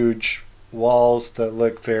huge walls that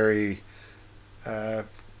look very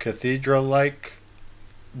cathedral-like.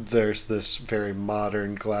 there's this very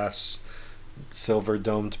modern glass silver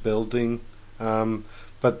domed building.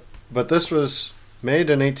 But this was made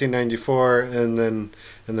in 1894, and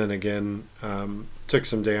then again took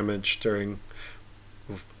some damage during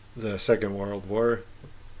the Second World War,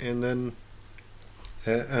 and then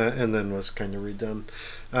was kind of redone.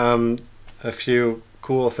 A few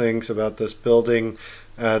cool things about this building.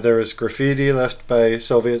 There was graffiti left by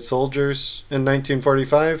Soviet soldiers in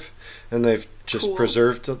 1945, and they've just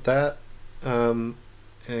preserved that and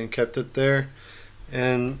kept it there.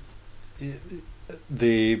 And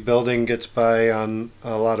the building gets by on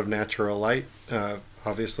a lot of natural light,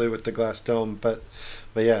 obviously with the glass dome, but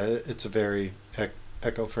yeah, it's a very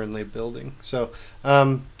eco-friendly building. So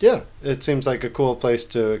yeah, it seems like a cool place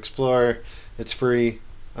to explore. It's free,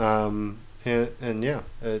 and yeah,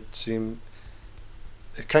 it seemed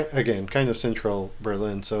again kind of central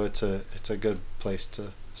Berlin, so it's a good place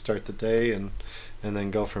to start the day and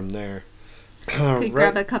then go from there. Could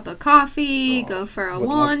grab a cup of coffee, go for a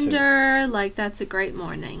wander. Like, that's a great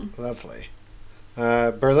morning. Lovely.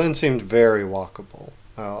 Berlin seemed very walkable.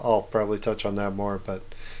 I'll probably touch on that more, but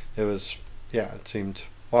it seemed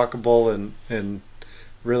walkable and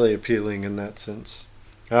really appealing in that sense.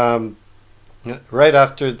 Right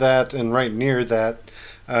after that and right near that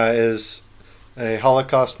is a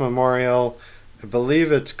Holocaust memorial. I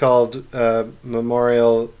believe it's called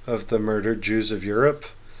Memorial of the Murdered Jews of Europe,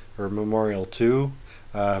 or Memorial 2.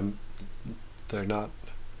 They're not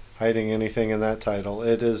hiding anything in that title.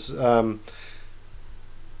 It is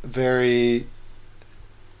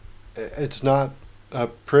it's not a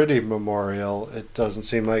pretty memorial. It doesn't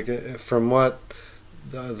seem like it. From what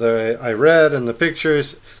I read in the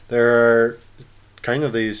pictures, there are kind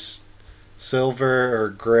of these silver or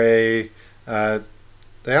gray,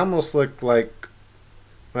 they almost look like,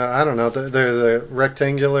 well, I don't know, they're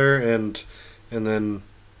rectangular and then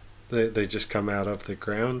they just come out of the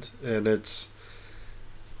ground, and it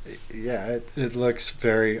looks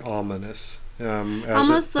very ominous. As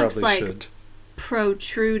almost it looks like should.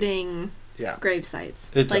 Protruding grave sites.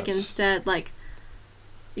 It like does. Instead, like,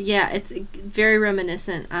 yeah, it's very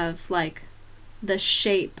reminiscent of like the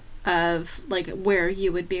shape of like where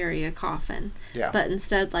you would bury a coffin. Yeah. But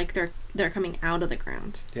instead, like they're coming out of the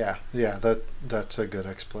ground. Yeah, that's a good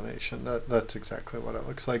explanation. That's exactly what it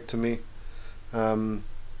looks like to me.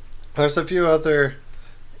 There's a few other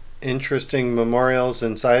interesting memorials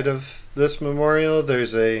inside of this memorial.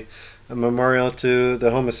 There's a memorial to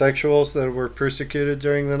the homosexuals that were persecuted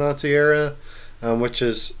during the Nazi era, which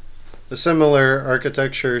is a similar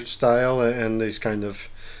architecture style, and these kind of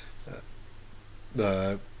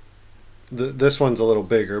this one's a little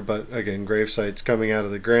bigger, but again, grave sites coming out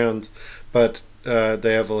of the ground, but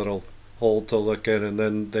they have a little hole to look at, and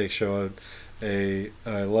then they show a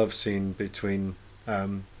love scene between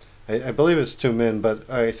I believe it's two men, but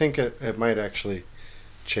I think it might actually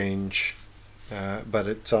change, but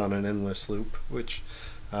it's on an endless loop, which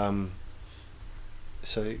so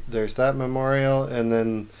there's that memorial, and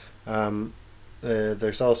then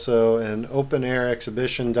there's also an open-air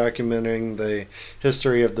exhibition documenting the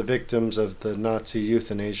history of the victims of the Nazi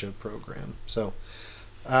euthanasia program. So,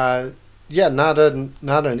 yeah, not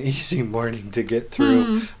an easy morning to get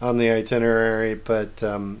through on the itinerary, but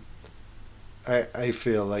I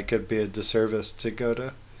feel like it'd be a disservice to go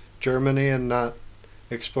to Germany and not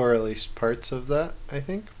explore at least parts of that, I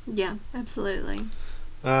think. Yeah, absolutely.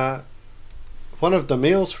 One of the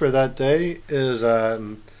meals for that day is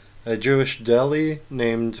a Jewish deli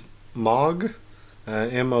named Mogg,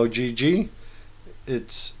 M-O-G-G.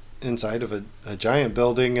 It's inside of a giant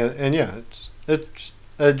building, and yeah, it's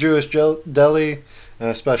a Jewish deli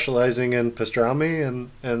specializing in pastrami,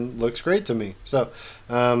 and looks great to me. So,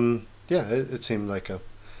 yeah, it seemed like a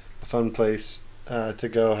fun place to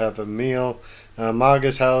go have a meal. Mogg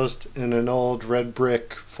is housed in an old red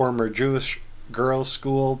brick former Jewish girls'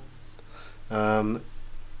 school.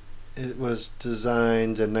 It was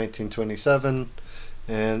designed in 1927,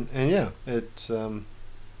 and yeah, it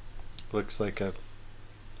looks like a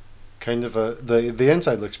kind of the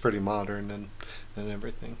inside looks pretty modern and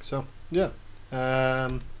everything. So yeah,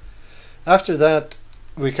 after that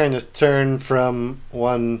we kind of turn from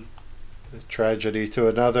one tragedy to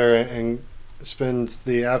another and spend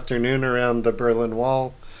the afternoon around the Berlin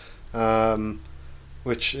Wall,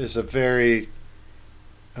 which is a very,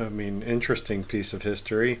 interesting piece of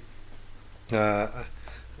history. I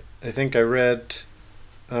think I read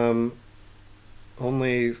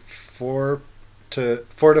only 4 to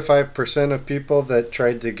 5% of people that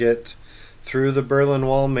tried to get through the Berlin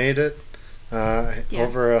Wall made it.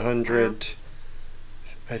 Over 100,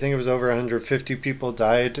 I think it was over 150 people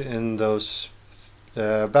died in those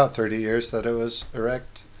about 30 years that it was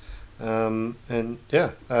erect. And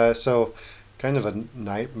yeah, so kind of a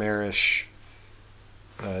nightmarish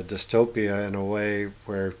dystopia in a way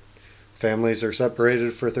where families are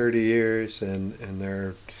separated for 30 years and there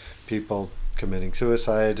are people committing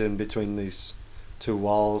suicide in between these two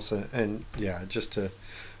walls. And yeah, just a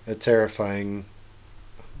terrifying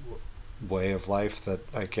way of life that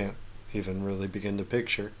I can't even really begin to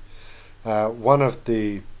picture. One of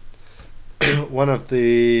the one of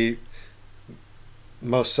the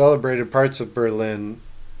most celebrated parts of Berlin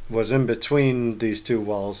was in between these two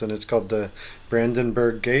walls, and it's called the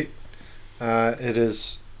Brandenburg Gate. It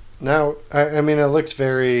is now. I mean, it looks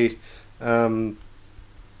very. It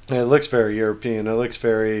looks very European. It looks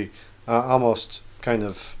very almost kind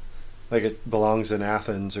of like it belongs in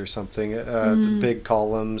Athens or something. The big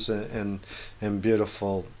columns and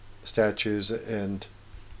beautiful statues, and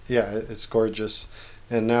yeah, it's gorgeous.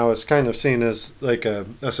 And now it's kind of seen as like a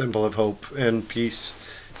symbol of hope and peace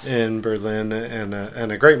in Berlin,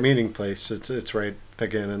 and a great meeting place. It's right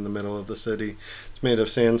again in the middle of the city. It's made of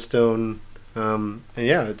sandstone, and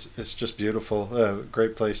yeah, it's just beautiful. A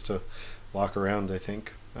great place to walk around, I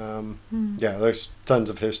think. Yeah, there's tons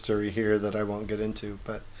of history here that I won't get into,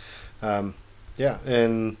 but yeah,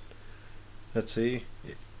 and let's see,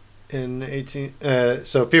 in 18,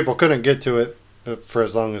 so people couldn't get to it for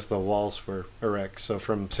as long as the walls were erect. So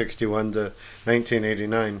from 61 to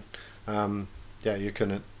 1989, yeah, you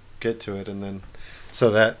couldn't get to it, and then so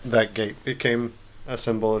that gate became a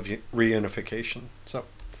symbol of reunification. So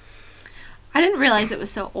I didn't realize it was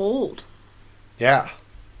so old. yeah,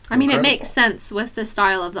 I mean, incredible. it makes sense with the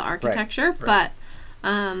style of the architecture, right.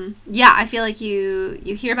 but yeah, I feel like you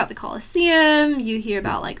hear about the Colosseum, you hear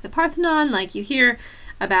about like the Parthenon, like you hear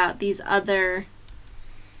about these other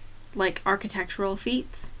like architectural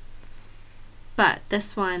feats, but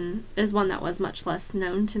this one is one that was much less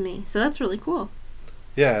known to me, so that's really cool.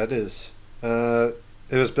 Yeah, it is.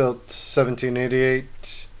 It was built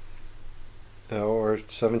 1788 or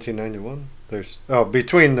 1791. There's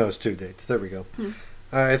between those two dates. There we go.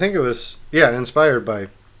 I think it was inspired by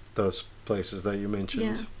those places that you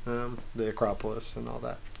mentioned, the Acropolis and all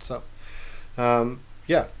that. So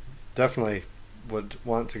yeah, definitely would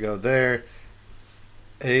want to go there.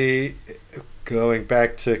 Going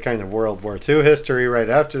back to kind of World War II history right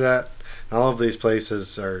after that, all of these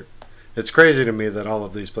places are, it's crazy to me that all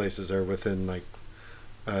of these places are within like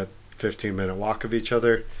a 15-minute walk of each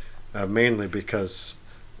other, mainly because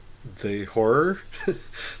the horror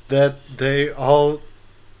that they all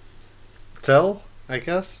tell, I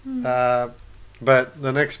guess. But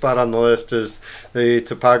the next spot on the list is the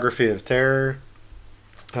Topography of Terror.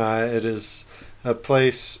 It is a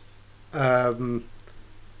place...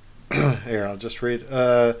 here, I'll just read.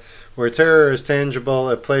 Where terror is tangible,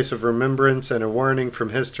 a place of remembrance and a warning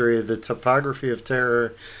from history, the Topography of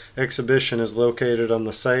Terror exhibition is located on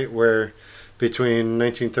the site where, between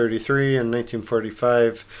 1933 and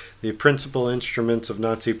 1945, the principal instruments of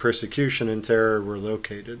Nazi persecution and terror were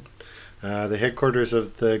located. The headquarters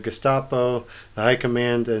of the Gestapo, the High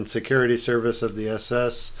Command and Security Service of the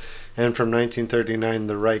SS, and from 1939,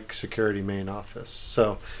 the Reich Security Main Office.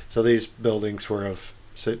 So these buildings were of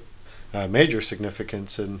major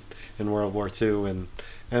significance in World War II,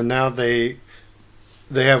 and now they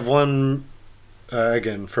have one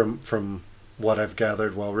again from what I've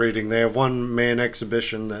gathered while reading, they have one main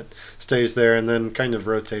exhibition that stays there, and then kind of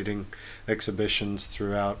rotating exhibitions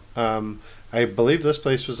throughout. I believe this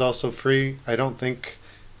place was also free. I don't think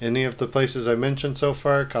any of the places I mentioned so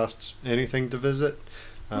far costs anything to visit,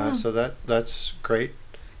 so that's great.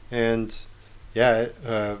 And yeah,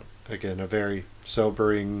 again, a very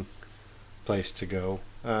sobering place to go.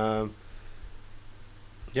 I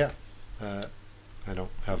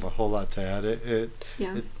don't have a whole lot to add. It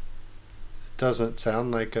doesn't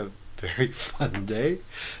sound like a very fun day,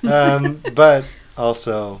 but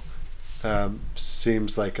also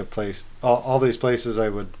seems like a place. All these places I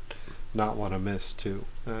would not want to miss too.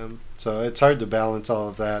 So it's hard to balance all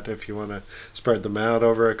of that if you want to spread them out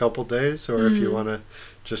over a couple days, or if you want to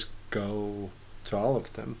just go to all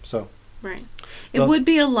of them. So. Right. It would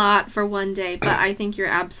be a lot for one day, but I think you're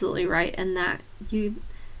absolutely right in that you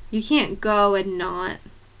can't go and not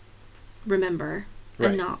remember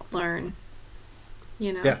and not learn,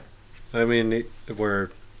 you know? Yeah. I mean,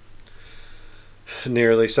 we're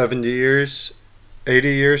nearly 70 years, 80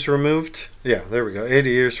 years removed. Yeah, there we go. 80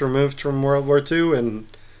 years removed from World War II. And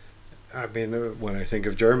I mean, when I think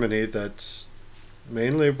of Germany, that's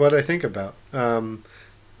mainly what I think about.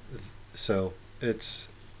 So it's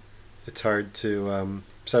hard to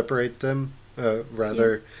separate them,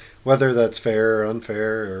 whether that's fair or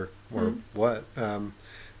unfair, what.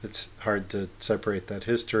 It's hard to separate that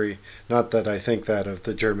history. Not that I think that of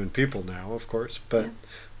the German people now, of course, but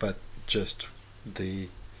just the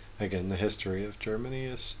history of Germany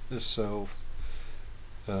is so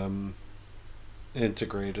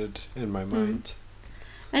integrated in my mind.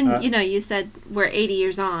 And you said we're 80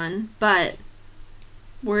 years on, but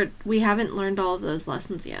we haven't learned all of those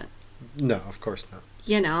lessons yet. No, of course not.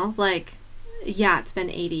 It's been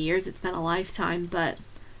 80 years, it's been a lifetime, but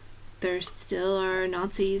there still are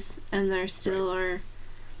Nazis, and there still are,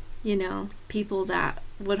 people that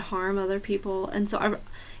would harm other people. And so,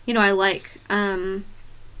 I like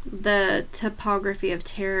the topography of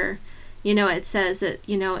terror. It says that,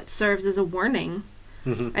 it serves as a warning.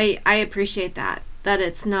 Mm-hmm. I appreciate that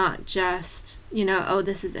it's not just,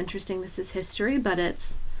 this is interesting, this is history, but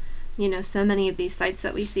it's, so many of these sites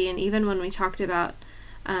that we see. And even when we talked about,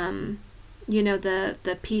 the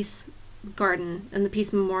Peace Garden and the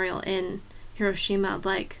Peace Memorial in Hiroshima,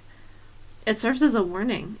 it serves as a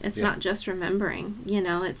warning. It's not just remembering,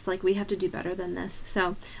 it's like we have to do better than this.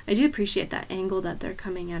 So I do appreciate that angle that they're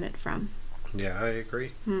coming at it from. Yeah, I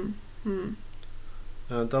agree. The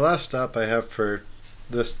last stop I have for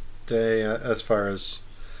this day, as far as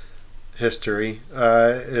history,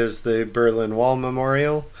 is the Berlin Wall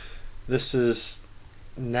Memorial. This is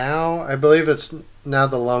now, I believe it's now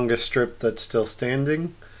the longest strip that's still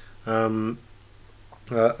standing of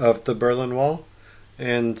the Berlin Wall.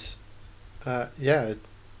 And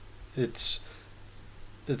it's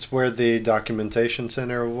where the documentation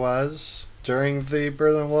center was during the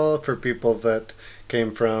Berlin Wall. For people that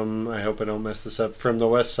came from, I hope I don't mess this up, from the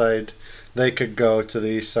west side, they could go to the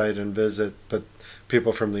east side and visit, but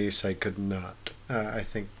people from the east side could not. I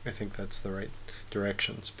think that's the right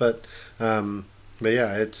directions. But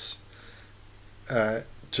yeah, it's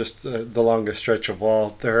just the longest stretch of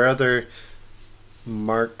wall. There are other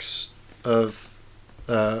marks of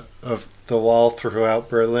the wall throughout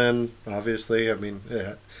Berlin. Obviously, I mean,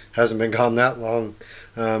 it hasn't been gone that long.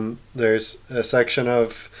 There's a section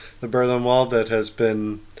of the Berlin Wall that has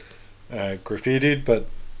been graffitied, but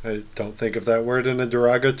I don't think of that word in a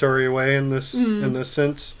derogatory way in this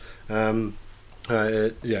sense.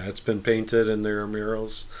 It's been painted, and there are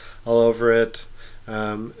murals all over it.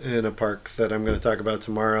 In a park that I'm going to talk about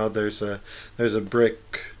tomorrow, there's a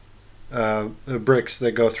brick, bricks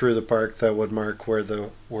that go through the park that would mark where the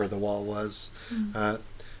wall was.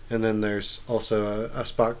 And then there's also a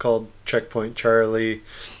spot called Checkpoint Charlie,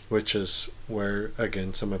 which is where,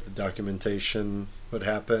 again, some of the documentation would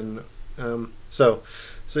happen. So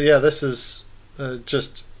yeah, this is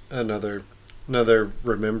just another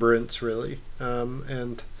remembrance, really.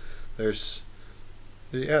 And there's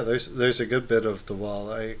a good bit of the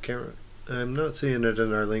wall. I'm not seeing it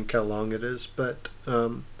in our link how long it is, but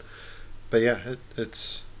yeah,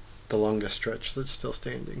 it's the longest stretch that's still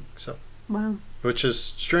standing. So wow, which is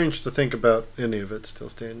strange to think about any of it still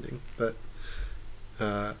standing, but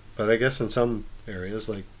I guess in some areas,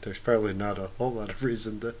 there's probably not a whole lot of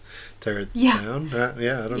reason to tear it down.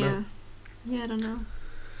 I don't know. Yeah, I don't know.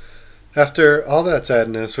 After all that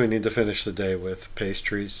sadness, we need to finish the day with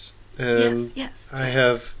pastries. And yes. I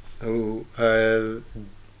have Du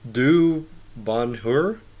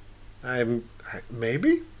Bonheur.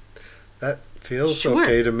 Maybe that feels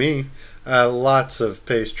okay to me. Lots of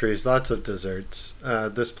pastries, lots of desserts.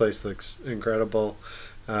 This place looks incredible.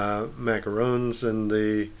 Macarons in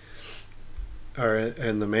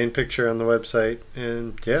the main picture on the website,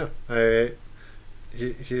 and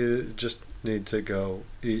you just need to go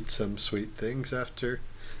eat some sweet things after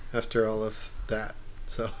all of that.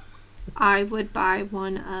 So I would buy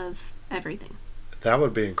one of everything. That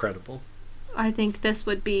would be incredible. I think this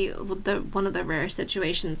would be one of the rare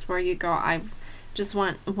situations where you go, I just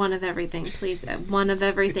want one of everything, please. One of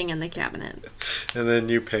everything in the cabinet. And then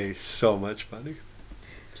you pay so much money.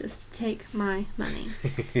 Just take my money.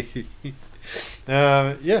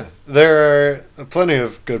 There are plenty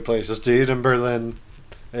of good places to eat in Berlin.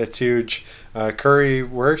 It's huge.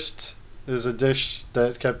 Currywurst is a dish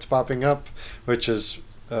that kept popping up, which is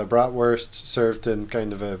bratwurst served in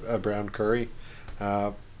kind of a brown curry.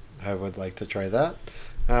 I would like to try that.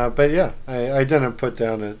 But yeah, I didn't put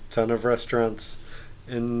down a ton of restaurants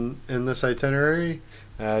in this itinerary,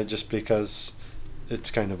 just because it's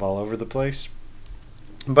kind of all over the place.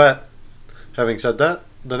 But having said that,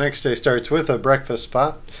 the next day starts with a breakfast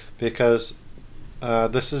spot, because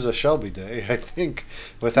this is a Shelby day, I think,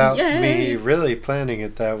 without me really planning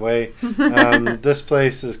it that way. This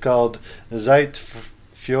place is called Zeit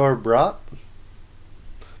für Brot.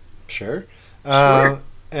 Sure.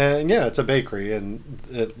 And yeah, it's a bakery, and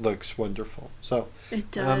it looks wonderful. So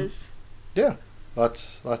it does.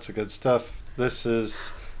 lots of good stuff. This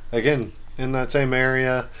is, again, in that same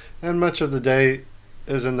area, and much of the day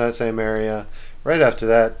is in that same area. Right after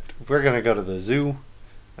that, we're going to go to the zoo.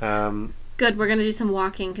 Good, we're going to do some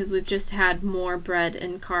walking because we've just had more bread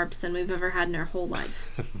and carbs than we've ever had in our whole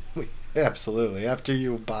life. Absolutely. After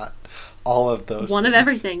you bought all of those One things. of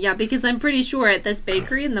everything, yeah, because I'm pretty sure at this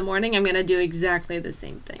bakery in the morning I'm going to do exactly the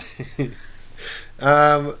same thing.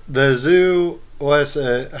 The zoo was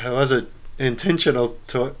a intentional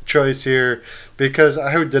choice here because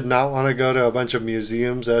I did not want to go to a bunch of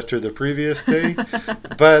museums after the previous day.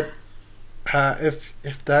 But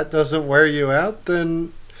if that doesn't wear you out,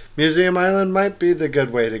 then Museum Island might be the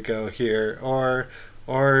good way to go here, or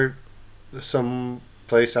some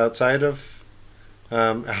place outside of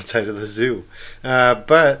the zoo.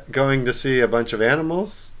 But going to see a bunch of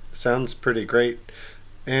animals sounds pretty great,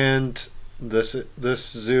 and this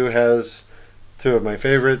zoo has two of my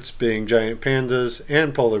favorites, being giant pandas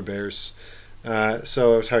and polar bears.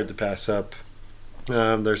 So it was hard to pass up.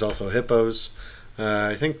 There's also hippos.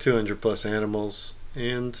 I think 200 plus animals,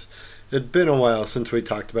 and it'd been a while since we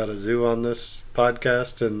talked about a zoo on this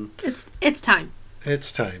podcast, and it's time.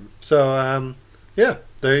 It's time. So yeah,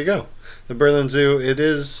 there you go. The Berlin Zoo. It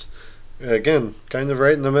is, again, kind of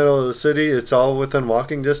right in the middle of the city. It's all within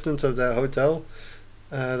walking distance of that hotel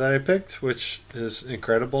that I picked, which is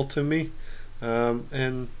incredible to me.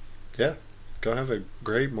 And yeah, go have a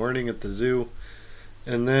great morning at the zoo,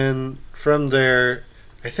 and then from there,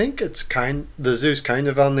 I think the zoo's kind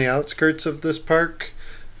of on the outskirts of this park.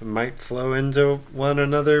 It might flow into one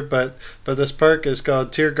another, but this park is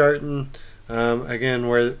called Tiergarten. Again,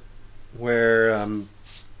 where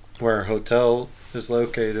our hotel is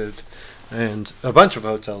located, and a bunch of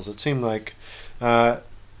hotels. It seemed like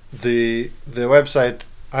the website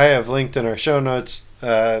I have linked in our show notes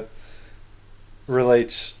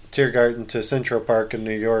relates Tiergarten to Central Park in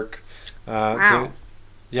New York. Wow.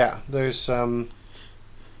 There's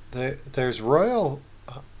there's Royal.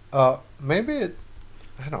 Maybe it.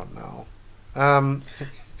 I don't know.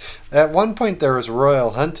 At one point there was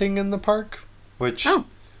royal hunting in the park, which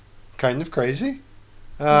kind of crazy.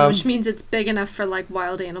 Which means it's big enough for like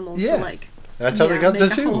wild animals to like. That's how they got the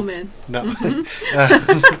zoo. No.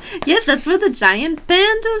 Yes, that's where the giant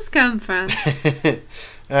pandas come from.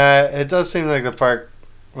 It does seem like the park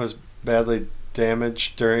was badly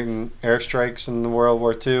damaged during airstrikes in World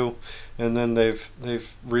War II, and then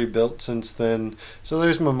they've rebuilt since then. So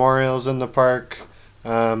there's memorials in the park.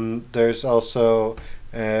 There's also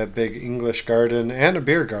a big English garden and a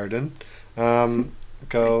beer garden.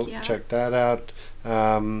 Go check that out.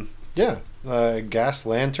 The gas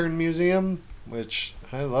lantern museum, which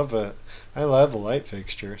I love a light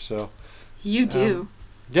fixture. So you do.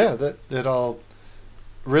 That it all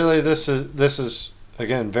really this is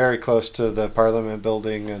again very close to the Parliament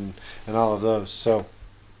building and all of those. So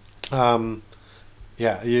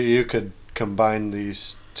you could combine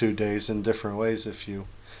these 2 days in different ways if you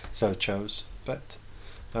so chose. But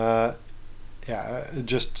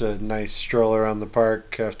just a nice stroll around the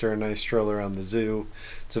park after a nice stroll around the zoo.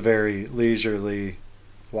 It's a very leisurely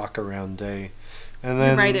walk around day. And then,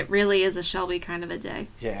 you're right, it really is a Shelby kind of a day.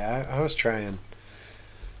 Yeah, I was trying.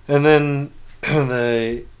 And then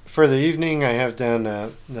for the evening, I have down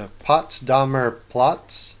the Potsdamer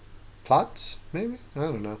Platz, maybe? I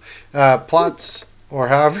don't know. Platz, or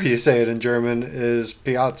however you say it in German, is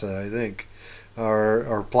Piazza, I think,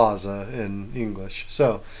 or Plaza in English.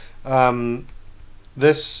 So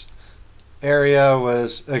this area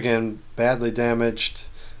was, again, badly damaged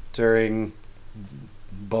during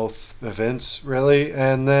both events, really,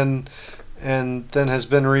 and then has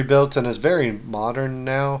been rebuilt and is very modern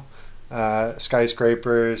now.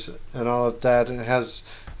 Skyscrapers and all of that. It has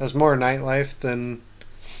more nightlife than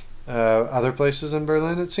other places in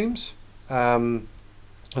Berlin, it seems.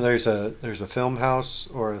 There's a film house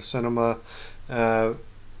or a cinema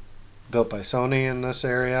built by Sony in this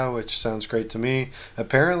area, which sounds great to me.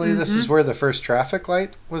 Apparently, this is where the first traffic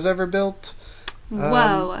light was ever built.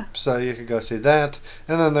 Whoa! So you could go see that,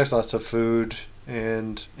 and then there's lots of food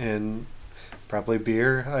and probably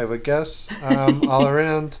beer, I would guess, all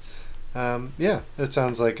around. It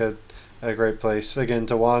sounds like a great place again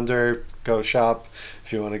to wander, go shop.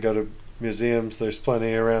 If you want to go to museums, there's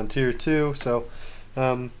plenty around here too. So,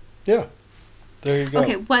 there you go.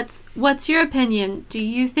 Okay, what's your opinion? Do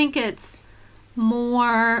you think it's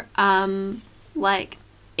more like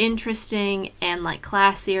interesting and like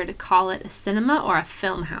classier to call it a cinema or a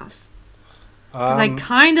film house? Because I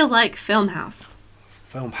kind of like film house.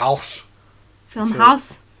 Film house. Film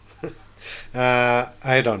house.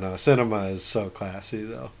 I don't know. Cinema is so classy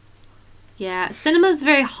though. Yeah, cinema's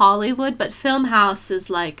very Hollywood, but film house is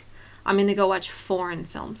like, I'm going to go watch foreign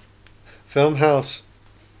films. Film house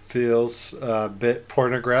feels a bit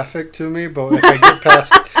pornographic to me, but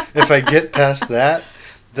if I get past that,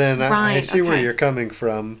 then I Right, see where okay. you're coming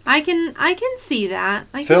from. I can see that.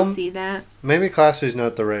 I Film- can see that. Maybe classy is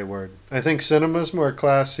not the right word. I think cinema's more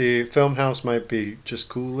classy. Film house might be just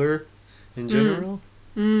cooler in general.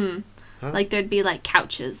 Mm. Huh? Like there'd be like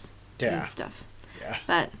couches Yeah. and stuff. Yeah.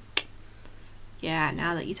 But yeah,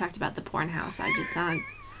 now that you talked about the porn house, I just thought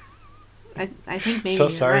I think maybe So you're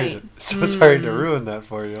sorry. right. Sorry to ruin that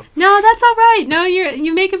for you. No, that's all right. No,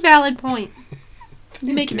 you make a valid point.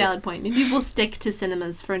 You make a you. valid point. Maybe we'll stick to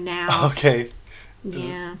cinemas for now. Okay.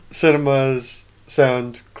 Yeah. Cinemas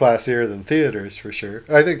sound classier than theaters for sure.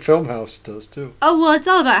 I think film house does too. Oh well, it's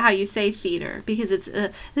all about how you say theater because it's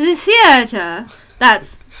the theater.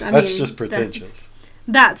 That's Just pretentious.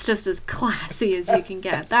 That's just as classy as you can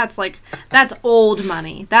get. That's old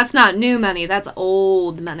money. That's not new money. That's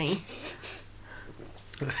old money.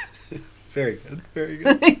 Very good. Very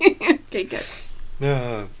good. Okay, good.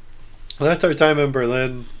 That's our time in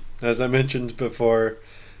Berlin. As I mentioned before,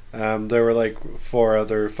 there were like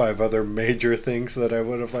 5 other major things that I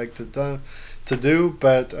would have liked to do,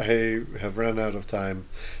 but I have run out of time.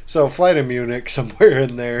 So flight to Munich, somewhere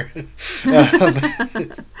in there.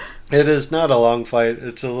 It is not a long flight.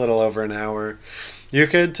 It's a little over an hour. You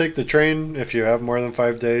could take the train if you have more than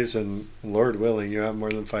 5 days, and Lord willing, you have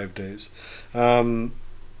more than 5 days. The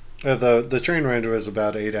train ride was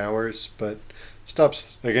about 8 hours, but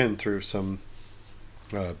stops again through some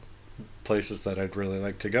places that I'd really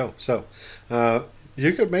like to go. So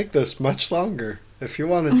you could make this much longer if you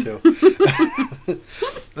wanted to.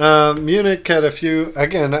 Munich had a few.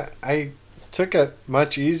 Again, I took it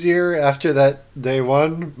much easier after that day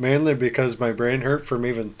one, mainly because my brain hurt from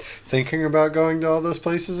even thinking about going to all those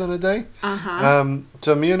places in a day.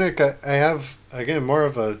 So Munich, I have, again, more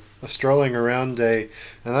of a strolling around day,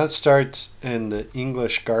 and that starts in the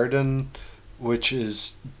English Garden, which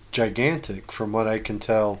is gigantic from what I can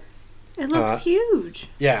tell. It looks huge.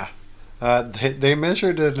 Yeah. They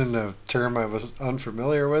measured it in a term I was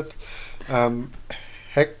unfamiliar with.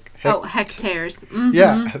 Hectares. Mm-hmm.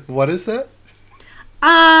 Yeah. What is that?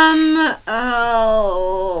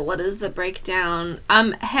 What is the breakdown?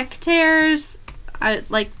 Hectares, I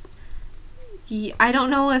don't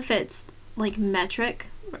know if it's like metric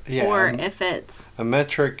or if it's a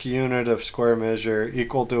metric unit of square measure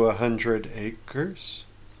equal to 100 acres.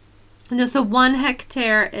 No, so 1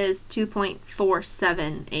 hectare is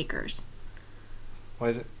 2.47 acres.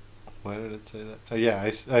 Why did it say that? Oh, yeah,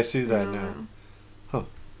 I see that now. Huh.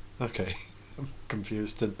 Okay. I'm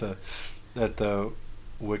confused at the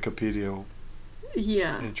Wikipedia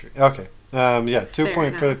entry. Okay.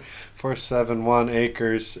 2.471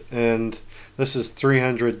 acres, and this is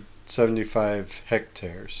 375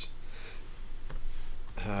 hectares.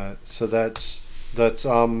 So that's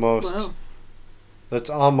almost Whoa. that's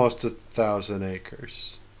almost 1,000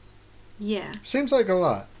 acres. Yeah. Seems like a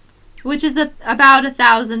lot. Which is about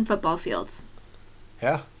 1,000 football fields.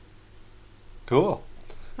 Yeah. Cool.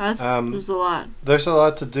 That's a lot. There's a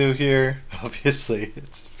lot to do here. Obviously,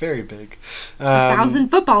 it's very big. 1,000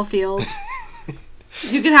 football fields.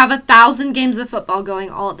 You could have 1,000 games of football going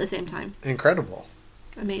all at the same time. Incredible.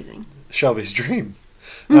 Amazing. Shelby's dream.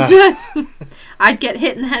 I'd get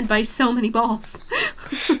hit in the head by so many balls.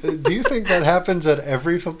 Do you think that happens at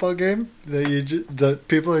every football game? That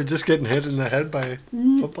people are just getting hit in the head by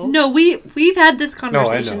footballs? No, we've had this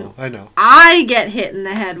conversation. No, I know. I get hit in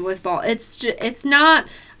the head with ball. It's not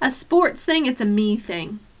a sports thing. It's a me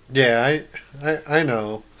thing. Yeah, I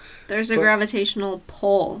know. There's a gravitational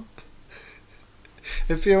pull.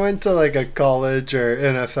 If you went to like a college or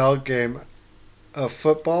NFL game of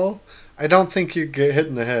football, I don't think you'd get hit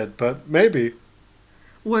in the head, but maybe.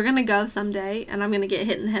 We're going to go someday, and I'm going to get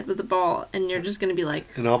hit in the head with a ball, and you're just going to be like...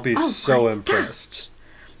 And I'll be so impressed.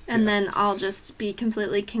 And then I'll just be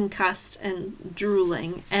completely concussed and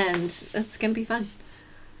drooling, and it's going to be fun.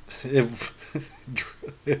 It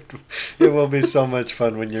will be so much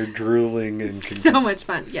fun when you're drooling and concussed. So much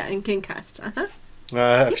fun, yeah, and concussed. Uh-huh.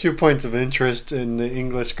 A few points of interest in the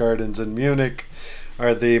English Gardens in Munich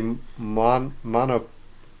are the Monopteros?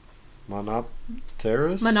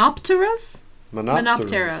 Monopteros?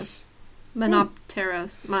 Monopteros.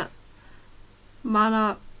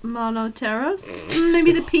 Monoteros?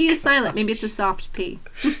 Maybe the P is silent. Maybe it's a soft P.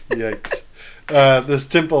 Yikes. This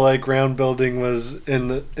temple-like round building was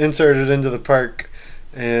inserted into the park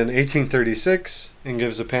in 1836 and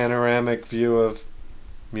gives a panoramic view of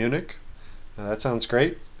Munich. That sounds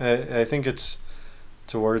great. I think it's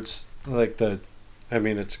towards like the I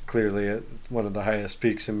mean, it's clearly at one of the highest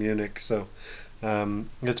peaks in Munich. So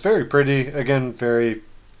it's very pretty. Again, very.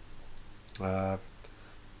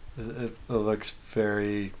 It looks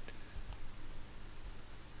very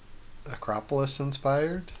Acropolis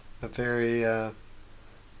inspired. A very.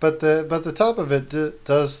 But the top of it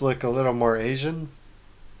does look a little more Asian.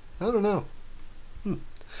 I don't know.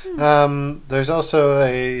 There's also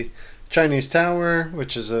a Chinese tower,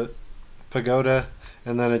 which is a pagoda,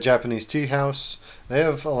 and then a Japanese tea house. They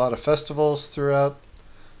have a lot of festivals throughout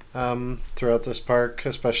this park,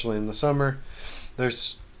 especially in the summer.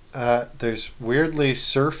 There's weirdly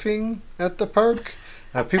surfing at the park.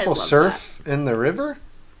 People surf in the river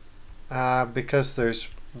because there's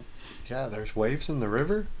waves in the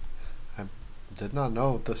river. I did not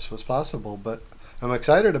know this was possible, but I'm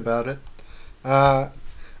excited about it.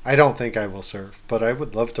 I don't think I will surf, but I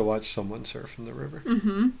would love to watch someone surf in the river.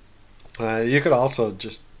 Mm-hmm. You could also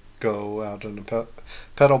just go out on a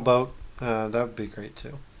pedal boat. That would be great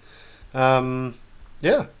too.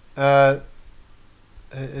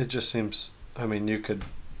 It just seems. I mean, you could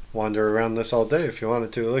wander around this all day if you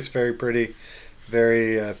wanted to. It looks very pretty,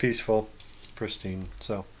 very peaceful, pristine.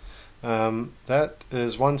 So that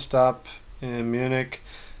is one stop in Munich.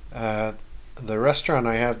 The restaurant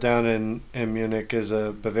I have down in Munich is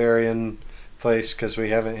a Bavarian place because we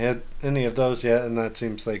haven't had any of those yet, and that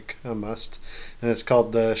seems like a must. And it's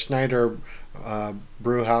called the Schneider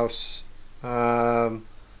Brewhouse. And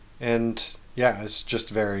yeah, it's just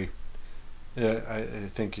very. I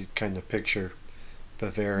think you kind of picture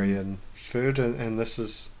Bavarian food, and this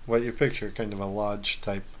is what you picture, kind of a lodge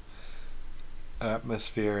type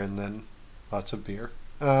atmosphere, and then lots of beer.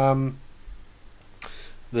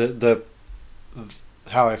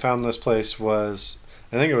 How I found this place was,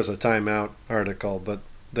 I think it was a Time Out article, but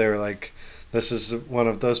they were like, this is one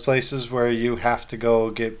of those places where you have to go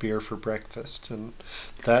get beer for breakfast, and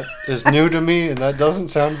that is new to me, and that doesn't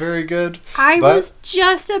sound very good. I was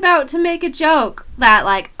just about to make a joke that,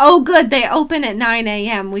 like, oh good, they open at 9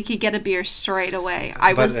 a.m. We could get a beer straight away.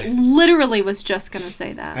 I was just going to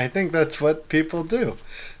say that. I think that's what people do.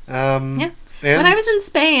 Yeah. When I was in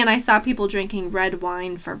Spain, I saw people drinking red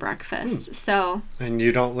wine for breakfast. So. And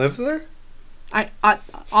you don't live there? I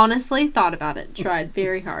honestly thought about it. Tried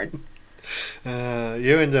very hard.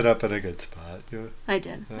 You ended up at a good spot. I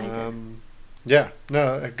did. Yeah.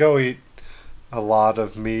 No, go eat a lot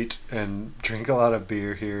of meat and drink a lot of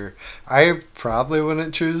beer here. I probably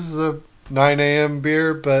wouldn't choose the 9 a.m.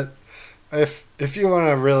 beer, but if you want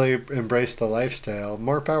to really embrace the lifestyle,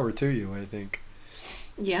 more power to you, I think.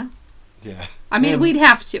 Yeah. Yeah. I mean, we'd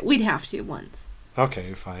have to once.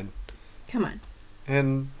 Okay, fine. Come on.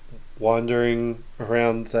 And wandering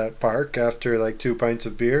around that park after like 2 pints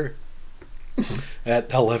of beer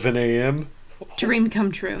at 11 a.m. Dream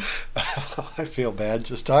come true. I feel bad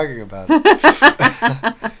just talking about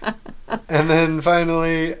it. And then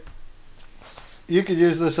finally, you could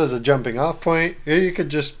use this as a jumping off point. You could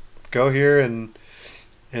just go here and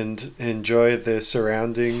enjoy the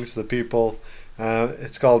surroundings, the people.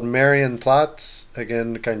 It's called Marienplatz,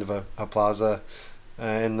 again, kind of a plaza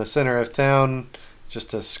in the center of town,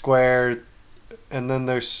 just a square. And then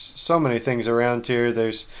there's so many things around here.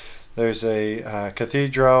 There's a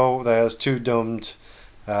cathedral that has 2 domed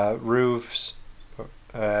roofs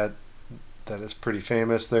that is pretty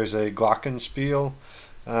famous. There's a Glockenspiel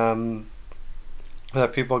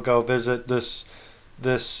that people go visit. This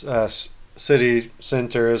city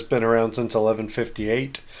center has been around since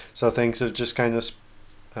 1158. So things have just kind of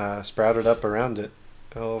sprouted up around it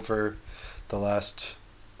over the last,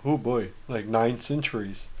 9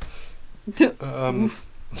 centuries.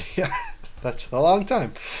 Yeah, that's a long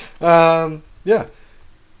time. Yeah.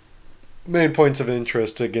 Main points of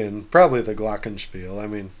interest, again, probably the Glockenspiel. I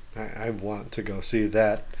mean, I want to go see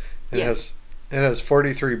that. It has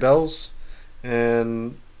 43 bells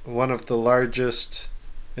and one of the largest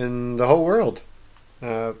in the whole world.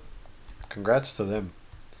 Congrats to them.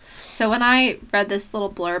 So when I read this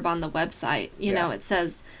little blurb on the website, you know, it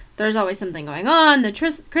says there's always something going on, the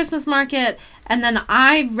Christmas market, and then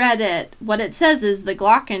I read it. What it says is the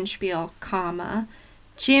Glockenspiel,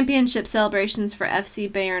 championship celebrations for FC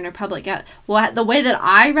Bayern Republic. Well, the way that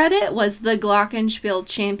I read it was the Glockenspiel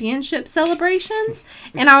championship celebrations,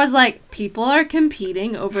 and I was like, people are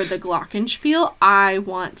competing over the Glockenspiel. I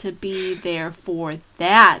want to be there for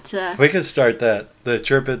that. We could start that. The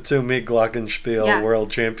Trip It To Me Glockenspiel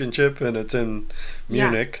World Championship, and it's in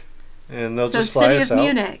Munich, and they'll just fly us out. City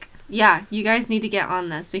of Munich. Yeah, you guys need to get on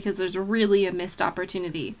this because there's really a missed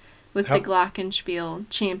opportunity with the Glockenspiel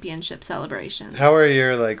championship celebrations. How are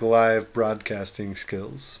your live broadcasting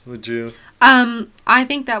skills? Would you? I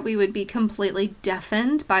think that we would be completely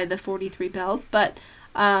deafened by the 43 bells, but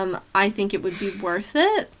I think it would be worth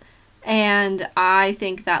it. And I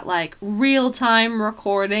think that real-time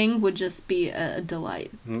recording would just be a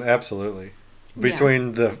delight. Absolutely.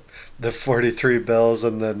 Between the 43 bells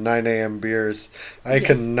and the 9 a.m. beers, I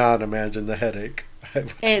cannot imagine the headache I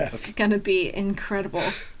would It's going to be incredible.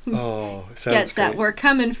 Oh, sounds Get set. great. We're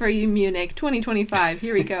coming for you, Munich 2025.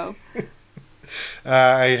 Here we go.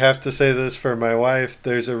 I have to say this for my wife.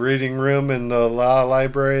 There's a reading room in the law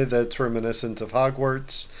library that's reminiscent of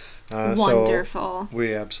Hogwarts. Wonderful. So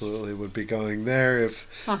we absolutely would be going there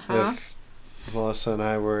if Melissa and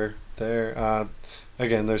I were there.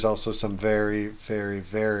 Again, there's also some very, very,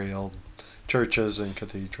 very old churches and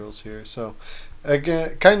cathedrals here. So,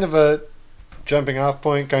 again, kind of a jumping off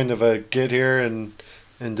point, kind of a get here and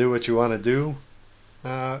do what you want to do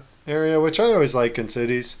area, which I always like in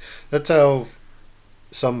cities. That's how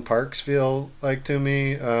some parks feel like to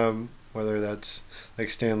me, whether that's like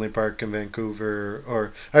Stanley Park in Vancouver,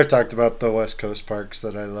 or I've talked about the West Coast parks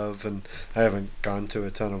that I love, and I haven't gone to a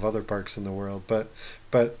ton of other parks in the world, but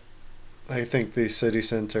I think these city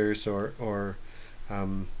centers or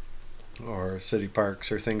city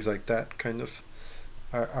parks or things like that kind of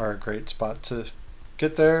are a great spot to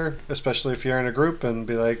get there, especially if you're in a group and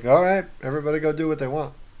be like, all right, everybody go do what they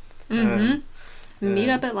want. Meet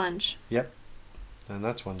up at lunch. Yep. And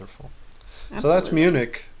that's wonderful. Absolutely. So that's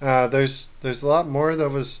Munich. There's a lot more that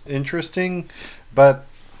was interesting, but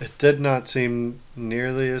it did not seem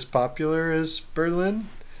nearly as popular as Berlin.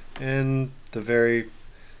 And the very,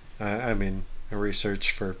 I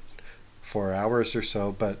researched for 4 hours or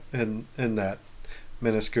so, but in that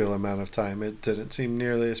minuscule amount of time, it didn't seem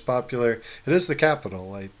nearly as popular. It is the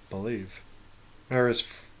capital, I believe. Or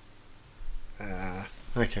is, I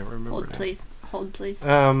can't remember. Hold, now. please. Hold, please.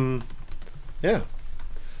 Yeah.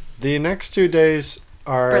 The next 2 days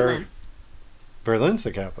are... Berlin. Berlin's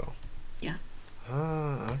the capital. Yeah.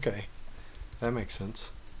 Ah, okay. That makes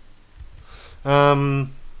sense. The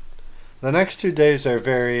next 2 days are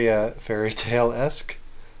very fairy tale-esque.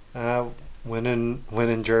 When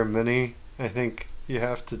in Germany, I think you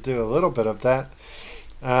have to do a little bit of that.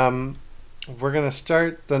 We're going to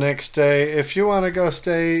start the next day. If you want to go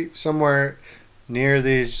stay somewhere near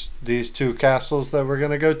these 2 castles that we're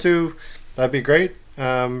going to go to, that'd be great.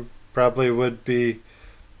 Probably would be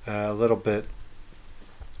a little bit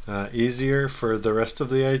easier for the rest of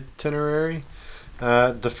the itinerary.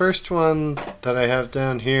 The first one that I have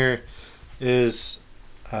down here is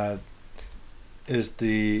the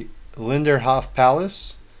Linderhof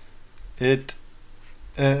Palace.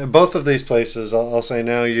 Both of these places, I'll say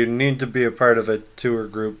now, you need to be a part of a tour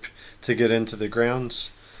group to get into the grounds.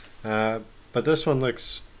 But this one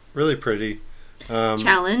looks really pretty.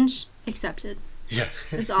 Challenge accepted. Yeah.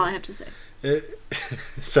 That's all I have to say.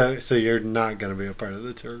 So you're not going to be a part of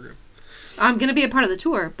the tour group? I'm going to be a part of the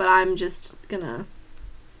tour, but I'm just going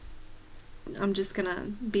to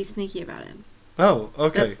be sneaky about it. Oh,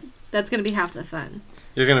 okay. That's going to be half the fun.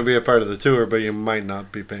 You're going to be a part of the tour, but you might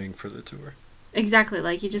not be paying for the tour. Exactly.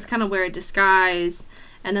 You just kind of wear a disguise,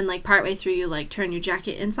 and then, partway through, you, turn your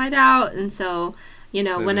jacket inside out, and so, maybe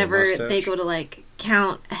whenever they go to,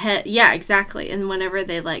 count head... Yeah, exactly. And whenever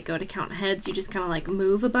they, go to count heads, you just kind of,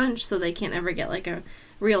 move a bunch so they can't ever get, a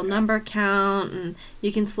real number count, and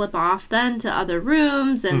you can slip off then to other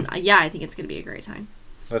rooms, and, I think it's going to be a great time.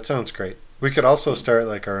 That sounds great. We could also start,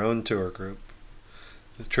 our own tour group.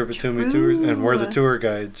 The Tripitumi Tour, and we're the tour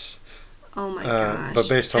guides. Oh, my gosh. But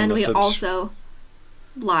based on and the... we also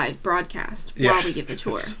live broadcast while we give the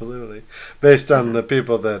tour. Absolutely. Based on the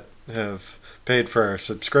people that have paid for our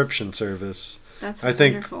subscription service. That's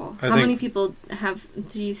wonderful. How many people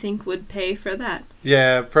do you think would pay for that?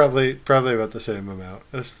 Yeah, probably about the same amount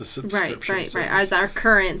as the subscription service. Right. As our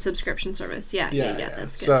current subscription service. Yeah,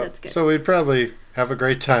 that's good. That's good. So we'd probably have a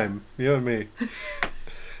great time, you and me.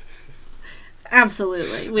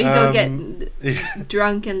 Absolutely. We can go get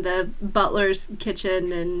drunk in the Butlers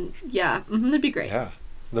kitchen, and it'd be great. Yeah.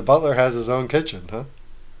 The butler has his own kitchen, huh?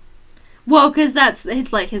 Well, because that's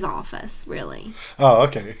his office, really. Oh,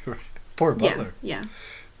 okay. Poor butler. Yeah.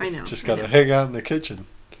 I know. Just got to hang out in the kitchen.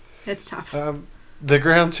 It's tough. The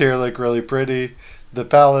grounds here look really pretty. The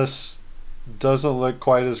palace doesn't look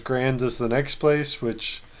quite as grand as the next place,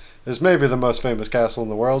 which is maybe the most famous castle in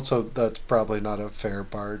the world, so that's probably not a fair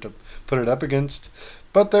bar to put it up against.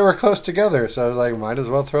 But they were close together, so I was like, might as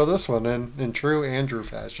well throw this one in true Andrew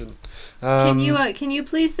fashion. Can you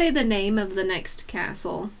please say the name of the next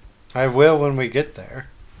castle? I will when we get there.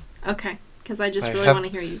 Okay, because I just I really have- want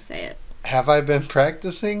to hear you say it. Have I been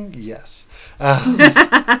practicing? Yes.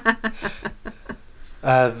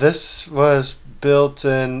 This was built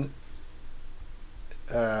in.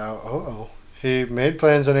 He made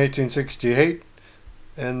plans in 1868,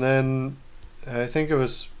 and then I think it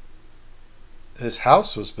was. His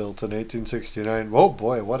house was built in 1869. Oh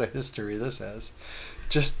boy, what a history this has.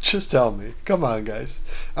 Just tell me. Come on, guys.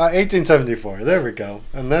 1874. There we go.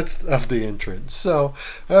 And that's of the entrance. So,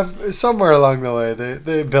 somewhere along the way,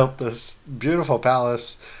 they built this beautiful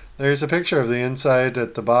palace. There's a picture of the inside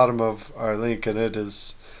at the bottom of our link, and it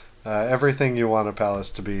is everything you want a palace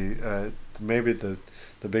to be. Maybe the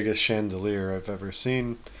biggest chandelier I've ever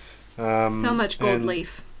seen. So much gold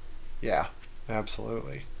leaf. Yeah,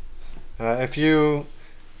 absolutely. If you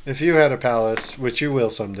had a palace, which you will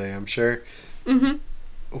someday, I'm sure. Mm-hmm.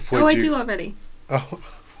 I do already. Oh,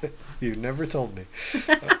 you never told me.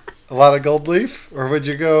 A lot of gold leaf, or would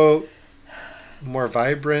you go more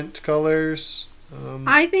vibrant colors?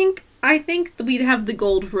 I think we'd have the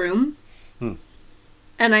gold room.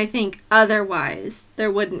 And I think otherwise there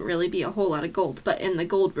wouldn't really be a whole lot of gold, but in the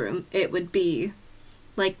gold room it would be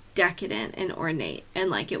like decadent and ornate, and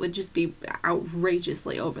like it would just be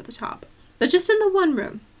outrageously over the top. But just in the one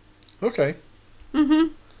room. Okay.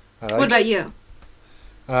 Mm-hmm. What about you?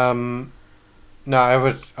 No, I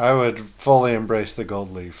would fully embrace the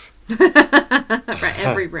gold leaf. Right,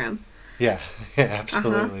 every room. Yeah,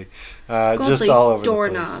 absolutely. Gold just leaf all over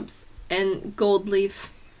doorknobs and gold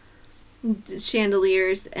leaf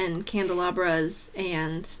chandeliers and candelabras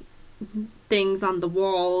and things on the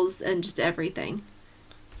walls and just everything.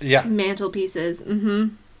 Yeah. Mantelpieces.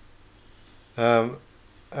 Mm-hmm.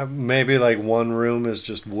 Maybe like one room is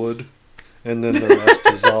just wood, and then the rest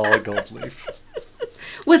is all a gold leaf.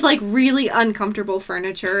 With like really uncomfortable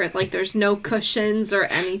furniture, like there's no cushions or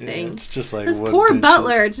anything. Yeah, it's just like this wood poor benches.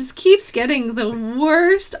 butler just keeps getting the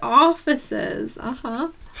worst offices.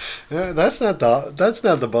 Yeah, that's not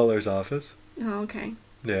the butler's office. Oh, okay.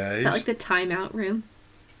 Yeah, Is that like the timeout room?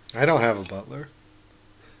 I don't have a butler.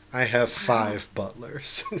 I have 5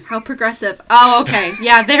 butlers. How progressive. Oh, okay.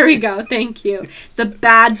 Yeah, there we go. Thank you. The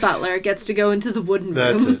bad butler gets to go into the wooden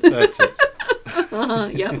room. That's it.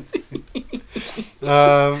 Yep.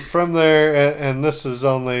 From there, and this is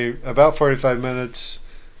only about 45 minutes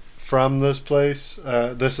from this place.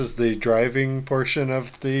 This is the driving portion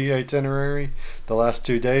of the itinerary, the last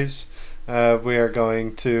 2 days. We are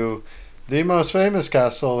going to the most famous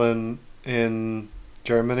castle in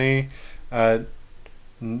Germany,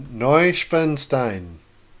 Neuschwanstein.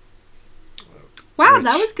 Wow,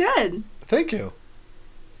 that was good. Thank you.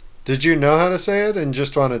 Did you know how to say it and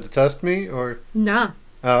just wanted to test me, or? No.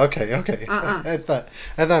 Oh, okay. I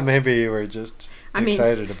thought maybe you were just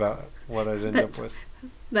excited about what I'd end up with.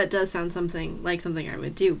 That does sound something I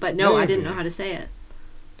would do, but no, maybe. I didn't know how to say it.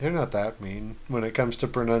 They're not that mean when it comes to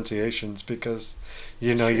pronunciations, because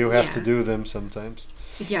you have to do them sometimes.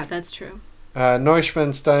 Yeah, that's true.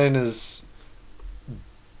 Neuschwanstein is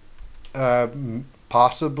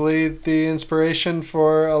possibly the inspiration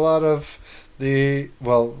for a lot of the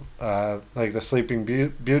like the Sleeping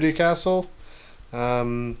Beauty castle,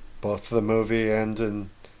 both the movie and in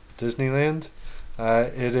Disneyland.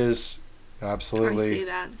 It is absolutely, I see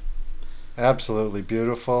that. Absolutely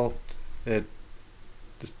beautiful. It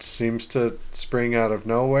seems to spring out of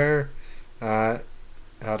nowhere, out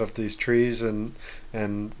of these trees, and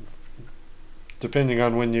depending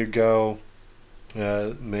on when you go,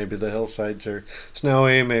 maybe the hillsides are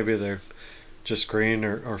snowy, maybe they're just green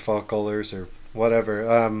or fall colors or whatever.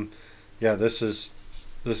 This is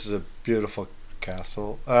a beautiful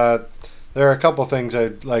castle. There are a couple things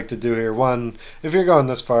I'd like to do here. One, if you're going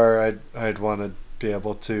this far, I'd want to be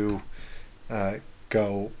able to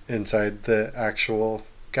go inside the actual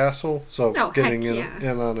castle. So getting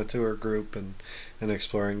in on a tour group and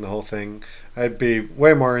exploring the whole thing. I'd be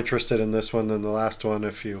way more interested in this one than the last one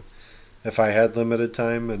if I had limited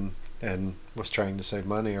time and was trying to save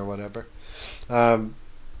money or whatever.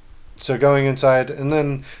 So going inside, and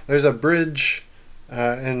then there's a bridge.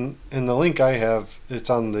 In the link I have, it's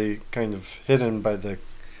on the kind of hidden by the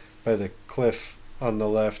cliff on the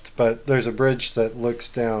left, but there's a bridge that looks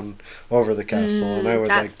down over the castle, and I would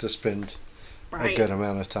like to spend a good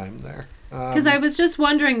amount of time there. Because I was just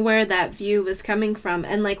wondering where that view was coming from,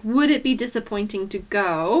 and like, would it be disappointing to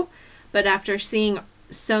go, but after seeing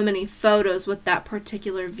so many photos with that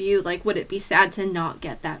particular view, like, would it be sad to not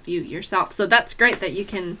get that view yourself? So that's great that you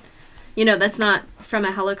can, that's not from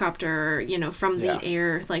a helicopter or, from the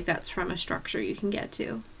air, like that's from a structure you can get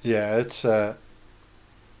to. Yeah, it's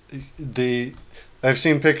I've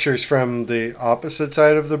seen pictures from the opposite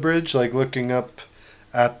side of the bridge, like looking up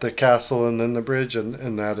at the castle and then the bridge,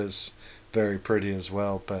 and that is very pretty as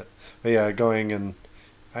well. But yeah, going and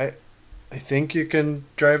I think you can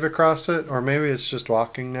drive across it, or maybe it's just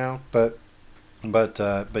walking now. But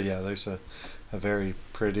yeah, there's a very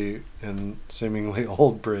pretty and seemingly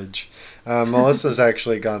old bridge. Melissa's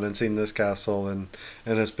actually gone and seen this castle and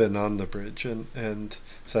has been on the bridge and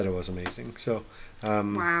said it was amazing. So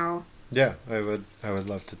Wow. yeah, I would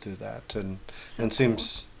love to do that, and So and cool.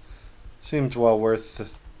 seems well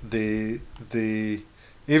worth the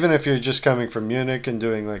even if you're just coming from Munich and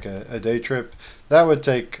doing like a day trip, that would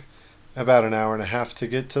take about an hour and a half to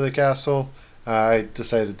get to the castle. I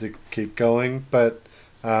decided to keep going, but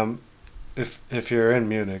if you're in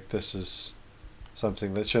Munich, this is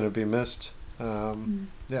something that shouldn't be missed.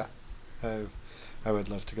 Yeah, I would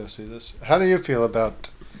love to go see this. How do you feel about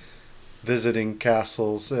visiting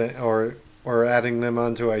castles or adding them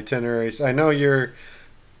onto itineraries? I know you're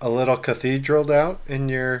a little cathedraled out in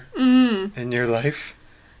your life.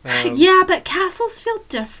 Yeah, but castles feel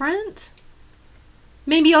different.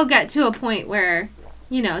 Maybe you'll get to a point where,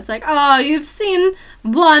 it's like, oh, you've seen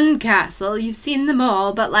one castle, you've seen them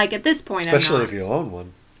all, but like at this point, Especially I'm if not. you own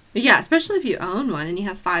one. Yeah, especially if you own one and you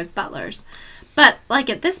have 5 butlers. But like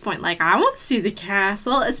at this point, like I want to see the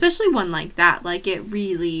castle, especially one like that. Like it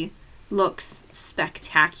really looks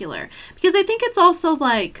spectacular because I think it's also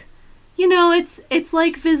like, it's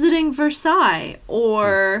like visiting Versailles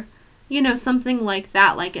or something like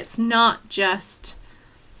that. Like it's not just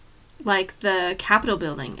like the Capitol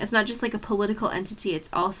building. It's not just like a political entity. It's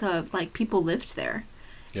also like people lived there.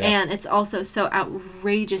 Yeah. And it's also so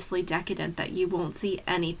outrageously decadent that you won't see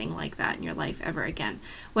anything like that in your life ever again.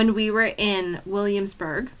 When we were in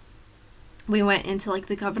Williamsburg, we went into like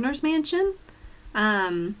the governor's mansion.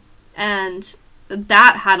 And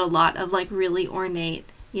that had a lot of like really ornate,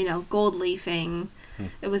 gold leafing.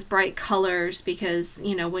 It was bright colors because,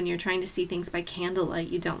 when you're trying to see things by candlelight,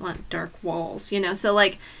 you don't want dark walls, So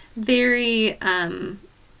like very,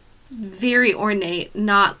 very ornate,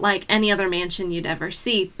 not like any other mansion you'd ever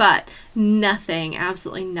see, but nothing,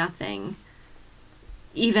 absolutely nothing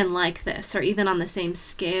even like this or even on the same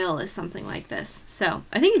scale as something like this. So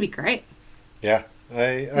I think it'd be great. Yeah, I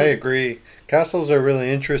agree. Castles are really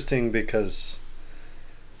interesting because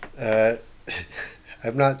I'm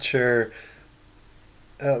not sure.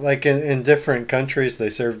 Like in different countries,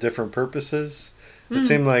 they serve different purposes. It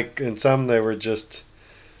seemed like in some they were just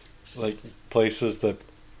like places that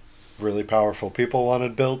really powerful people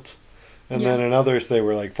wanted built, and then in others they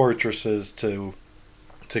were like fortresses to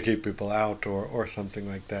keep people out or something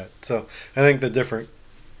like that. So I think the different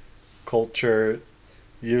culture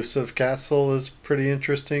use of castle is pretty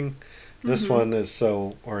interesting. This one is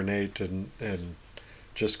so ornate and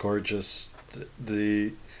just gorgeous.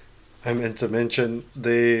 I meant to mention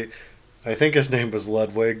I think his name was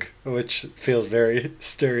Ludwig, which feels very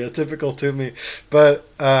stereotypical to me, but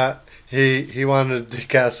he wanted the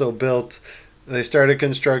castle built. They started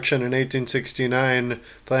construction in 1869,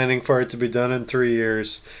 planning for it to be done in 3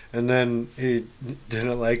 years, and then he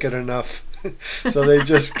didn't like it enough, so they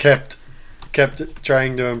just kept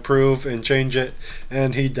trying to improve and change it,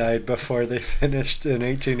 and he died before they finished in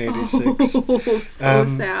 1886. Oh, so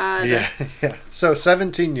sad. Yeah. So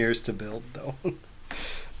 17 years to build, though.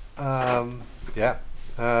 Yeah.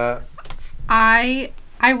 I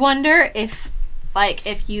wonder if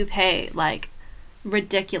you pay like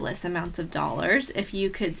ridiculous amounts of dollars, if you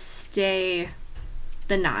could stay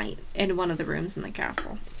the night in one of the rooms in the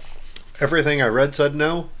castle. Everything I read said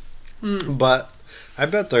no, but I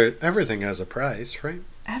bet everything has a price, right?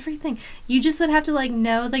 Everything. You just would have to like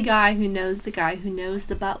know the guy who knows the guy who knows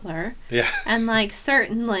the butler. Yeah. And like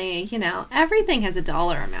certainly, everything has a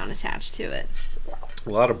dollar amount attached to it. A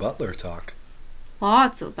lot of butler talk.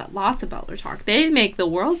 Lots of butler talk. They make the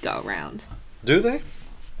world go round. Do they?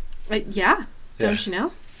 Yeah. Don't you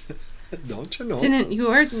know? Don't you know? Didn't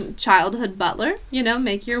your childhood butler,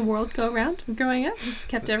 make your world go round growing up? You just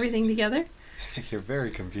kept everything together. You're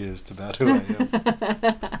very confused about who I am.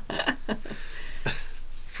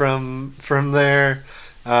 From there,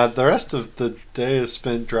 the rest of the day is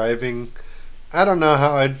spent driving. I don't know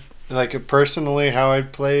how I'd how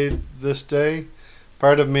I'd play this day.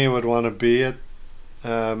 Part of me would want to be at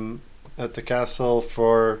the castle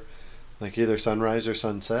for like either sunrise or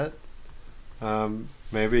sunset.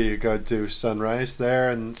 Maybe you go do sunrise there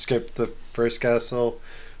and skip the first castle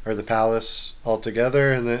or the palace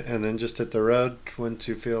altogether, and then just hit the road once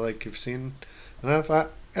you feel like you've seen enough.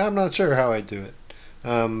 I'm not sure how I do it,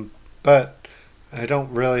 but I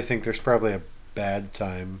don't really think there's probably a bad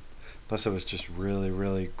time, unless it was just really,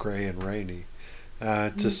 really gray and rainy,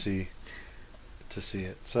 to to see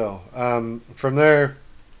it. So from there,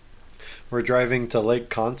 we're driving to Lake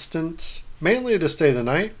Constance, mainly to stay the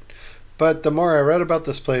night. But the more I read about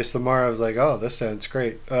this place, the more I was like, "Oh, this sounds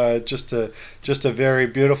great." Just a very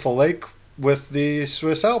beautiful lake with the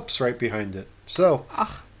Swiss Alps right behind it. So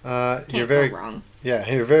you're very go wrong. Yeah,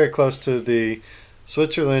 you're very close to the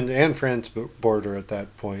Switzerland and France border at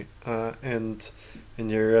that point, and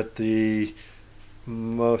you're at the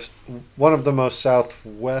one of the most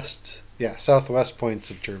southwest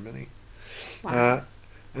points of Germany. Wow.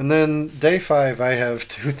 And then day 5, I have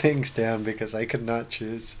 2 things down because I could not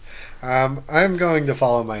choose. I'm going to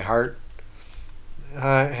follow my heart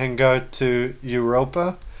and go to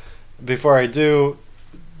Europa. Before I do,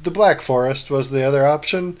 the Black Forest was the other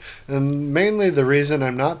option, and mainly the reason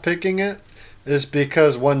I'm not picking it is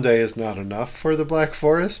because one day is not enough for the Black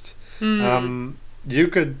Forest. You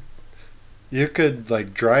could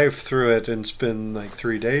like drive through it and spend like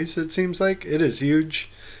 3 days. It seems like it is huge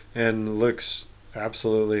and looks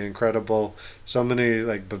absolutely incredible. So many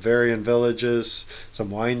like Bavarian villages,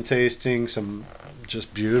 some wine tasting, some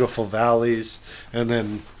just beautiful valleys, and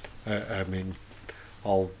then I mean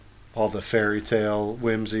all the fairy tale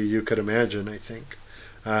whimsy you could imagine, I think.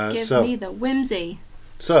 Give me the whimsy.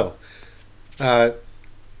 So,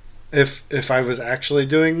 if I was actually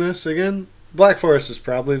doing this again, Black Forest is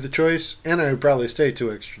probably the choice, and I would probably stay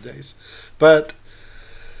 2 extra days. But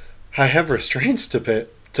I have restraints to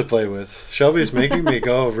play with. Shelby's making me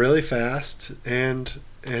go really fast, and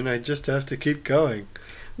I just have to keep going.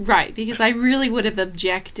 Right, because I really would have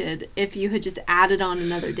objected if you had just added on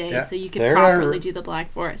another day so you could there properly do the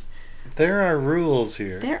Black Forest. There are rules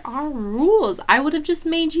here. There are rules. I would have just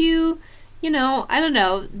made you, I don't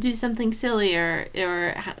know, do something silly or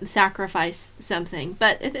sacrifice something,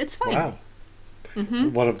 but it's fine. Wow.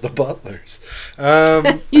 Mm-hmm. One of the Butlers.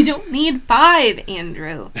 You don't need 5,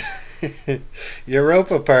 Andrew.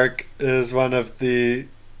 Europa Park is one of the...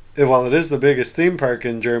 Well, it is the biggest theme park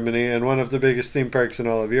in Germany and one of the biggest theme parks in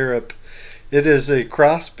all of Europe. It is a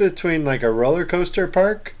cross between like a roller coaster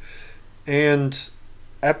park and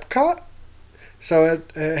Epcot. So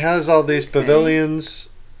it has all these pavilions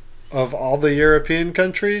of all the European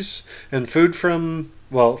countries and food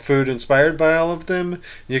inspired by all of them.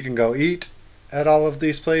 You can go eat at all of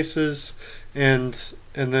these places, and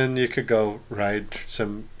then you could go ride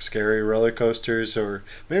some scary roller coasters or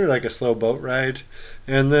maybe like a slow boat ride,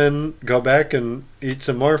 and then go back and eat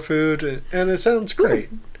some more food, and it sounds great.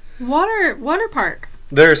 Water park.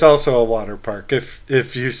 There's also a water park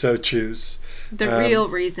if you so choose. The real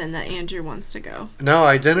reason that Andrew wants to go. No,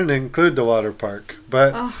 I didn't include the water park,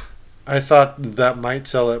 but I thought that might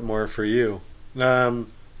sell it more for you. No,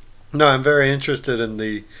 I'm very interested in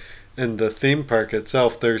the theme park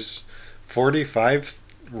itself. There's 45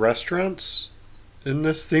 restaurants in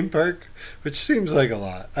this theme park, which seems like a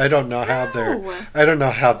lot. I don't know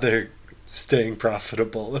how they're staying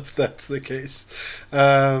profitable, if that's the case.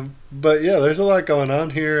 But yeah, there's a lot going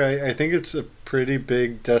on here. I think it's a pretty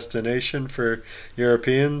big destination for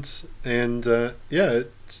Europeans, and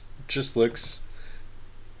it just looks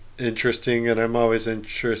interesting, and I'm always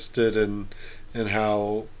interested in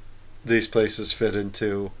how these places fit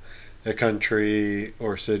into a country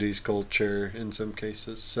or city's culture in some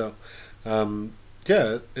cases. So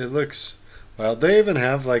it looks well. They even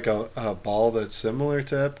have like a ball that's similar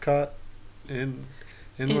to Epcot in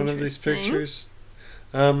one of these pictures.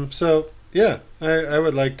 I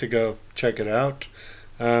would like to go check it out.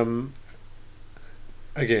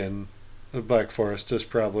 Again, the Black Forest is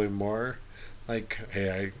probably more like, hey,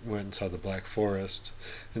 I went and saw the Black Forest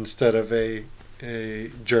instead of a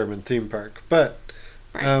German theme park. But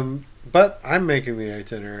but I'm making the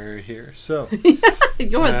itinerary here, so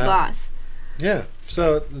you're the boss. Yeah,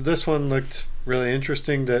 so this one looked really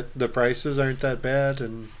interesting. That the prices aren't that bad,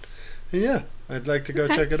 and yeah, I'd like to go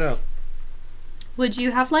check it out. Would you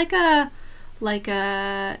have like a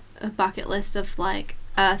bucket list of like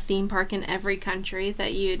a theme park in every country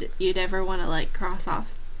that you'd ever want to like cross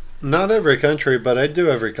off? Not every country, but I'd do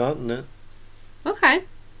every continent. Okay.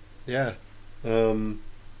 Yeah.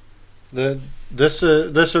 This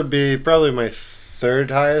would be probably my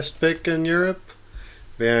 3rd highest pick in Europe,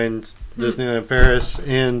 behind Disneyland Paris,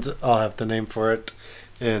 and I'll have the name for it,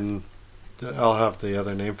 and I'll have the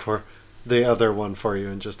other one for you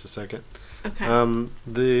in just a second. Okay.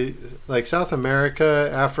 The South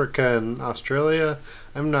America, Africa, and Australia,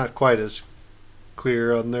 I'm not quite as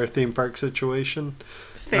clear on their theme park situation.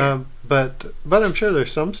 Fair. But I'm sure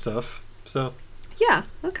there's some stuff. So. Yeah.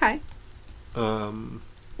 Okay.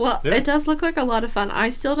 It does look like a lot of fun. I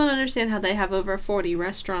still don't understand how they have over 40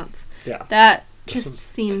 restaurants. Yeah. That just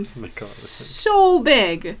seems so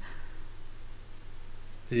big.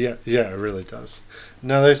 Yeah, it really does.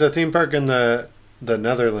 Now, there's a theme park in the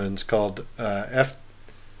Netherlands called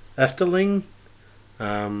Efteling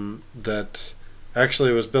that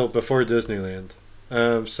actually was built before Disneyland.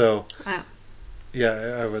 So, Wow.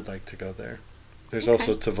 yeah, I would like to go there. There's Okay.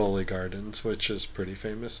 also Tivoli Gardens, which is pretty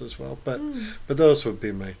famous as well. But those would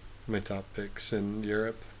be my top picks in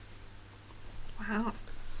Europe. Wow.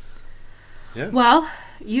 Yeah. Well,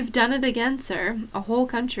 you've done it again, sir. A whole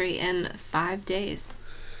country in 5 days.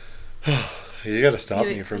 You got to stop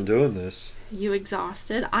You- me from doing this. You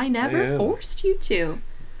exhausted? I never am. forced you to.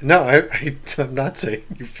 No, I'm not saying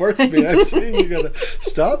you forced me. I'm saying you got to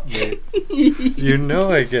stop me. You know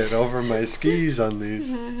I get over my skis on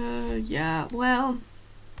these. Yeah, well,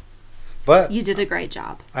 But you did a great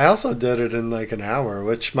job. I also did it in like an hour,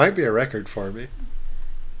 which might be a record for me.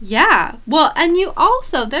 Yeah. Well, and you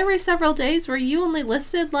also, there were several days where you only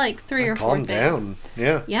listed like 3 or 4 Calm things. down.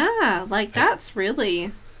 Yeah. Yeah, like that's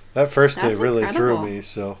really, That first day That's really incredible. threw me,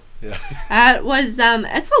 so yeah. that was,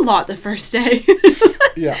 it's a lot the first day.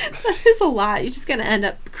 Yeah. That is a lot. You're just going to end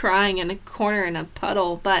up crying in a corner in a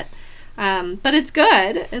puddle, but it's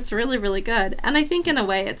good. It's really, really good. And I think in a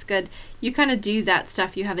way it's good. You kind of do that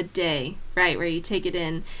stuff. You have a day, right, where you take it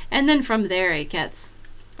in. And then from there it gets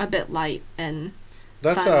a bit light and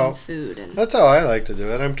That's fun how and food. And that's how I like to do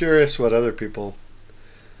it. I'm curious what other people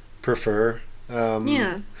prefer.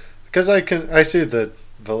 yeah. Because I see the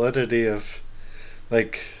validity of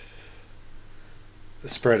like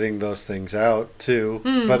spreading those things out too.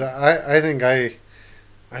 Mm. But I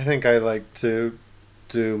think I like to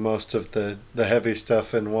do most of the heavy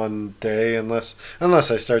stuff in one day unless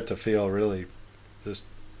I start to feel really just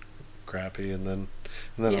crappy and then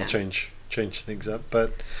Yeah. I'll change things up.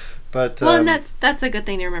 But Well, and that's a good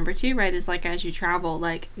thing to remember too, right? Is like as you travel,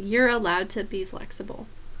 like you're allowed to be flexible.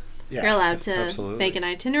 yeah, You're allowed to absolutely. make an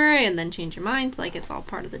itinerary and then change your mind. Like it's all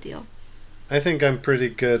part of the deal. I think I'm pretty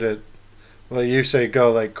good at. Well, you say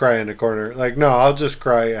go like cry in a corner. Like no, I'll just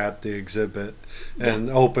cry at the exhibit and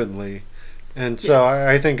openly, and so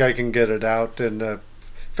I think I can get it out in a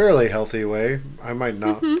fairly healthy way. I might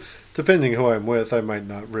not, depending who I'm with, I might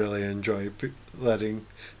not really enjoy letting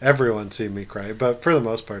everyone see me cry, but for the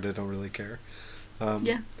most part, I don't really care.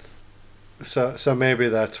 Yeah. So maybe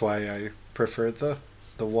that's why I prefer the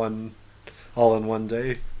one all in one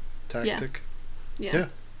day tactic. Yeah.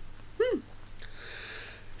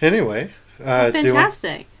 Anyway, Well,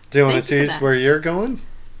 fantastic. do you want Thank to you for tease that. where you're going?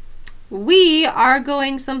 We are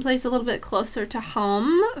going someplace a little bit closer to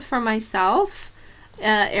home for myself.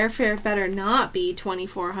 Airfare better not be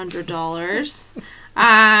 $2,400.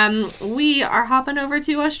 We are hopping over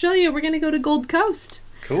to Australia. We're going to go to Gold Coast.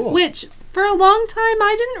 Cool. Which, for a long time,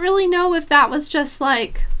 I didn't really know if that was just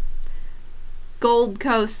like Gold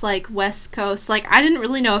Coast, like West Coast. Like, I didn't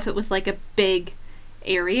really know if it was like a big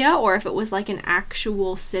area or if it was like an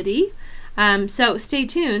actual city. So stay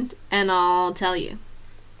tuned and I'll tell you.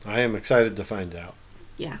 I am excited to find out.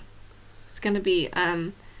 Yeah. It's going to be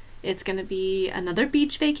another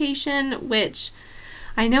beach vacation, which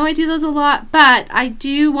I know I do those a lot, but I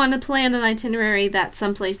do want to plan an itinerary that's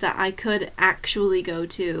someplace that I could actually go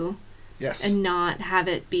to. Yes. And not have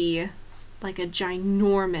it be like a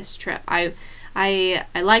ginormous trip. I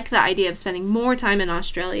like the idea of spending more time in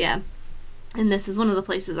Australia, and this is one of the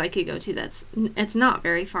places I could go to it's not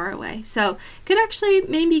very far away. So could actually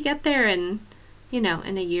maybe get there in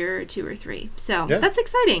a year or 2 or 3. So Yeah. that's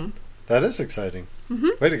exciting. That is exciting.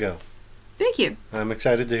 Mhm. Way to go. Thank you. I'm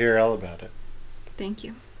excited to hear all about it. Thank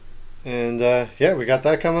you. And we got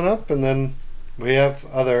that coming up, and then we have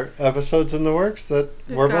other episodes in the works that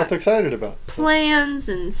We've we're got both excited about. Plans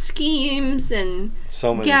and schemes and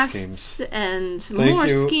So many guests schemes. and Thank more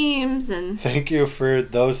you. schemes and Thank you for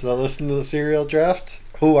those that listen to the Serial Draft.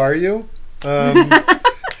 Who are you?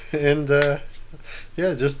 And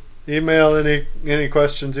just email any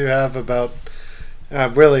questions you have about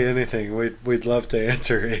really anything. We'd love to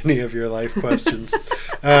answer any of your life questions.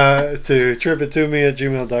 To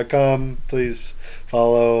tripittome@gmail.com. Please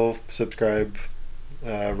follow, subscribe,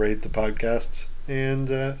 rate the podcast, and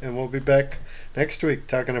we'll be back next week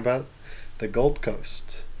talking about the Gold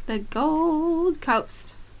Coast. the Gold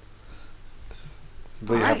Coast.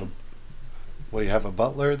 Will you Alright. will you have a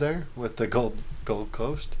butler there with the Gold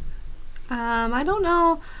Coast? I don't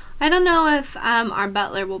know. I don't know if our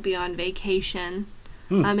butler will be on vacation.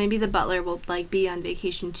 Maybe the butler will be on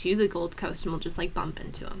vacation to the Gold Coast, and we'll just bump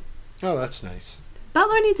into him. Oh, that's nice.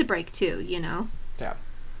 Butler needs a break too, Yeah.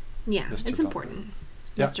 Yeah, Mr. it's Butler. important.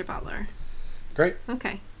 Yeah. Mr. Butler. Great.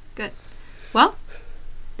 Okay, good. Well,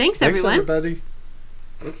 thanks Thanks, everyone. everybody.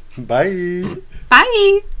 Bye.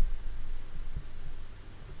 Bye.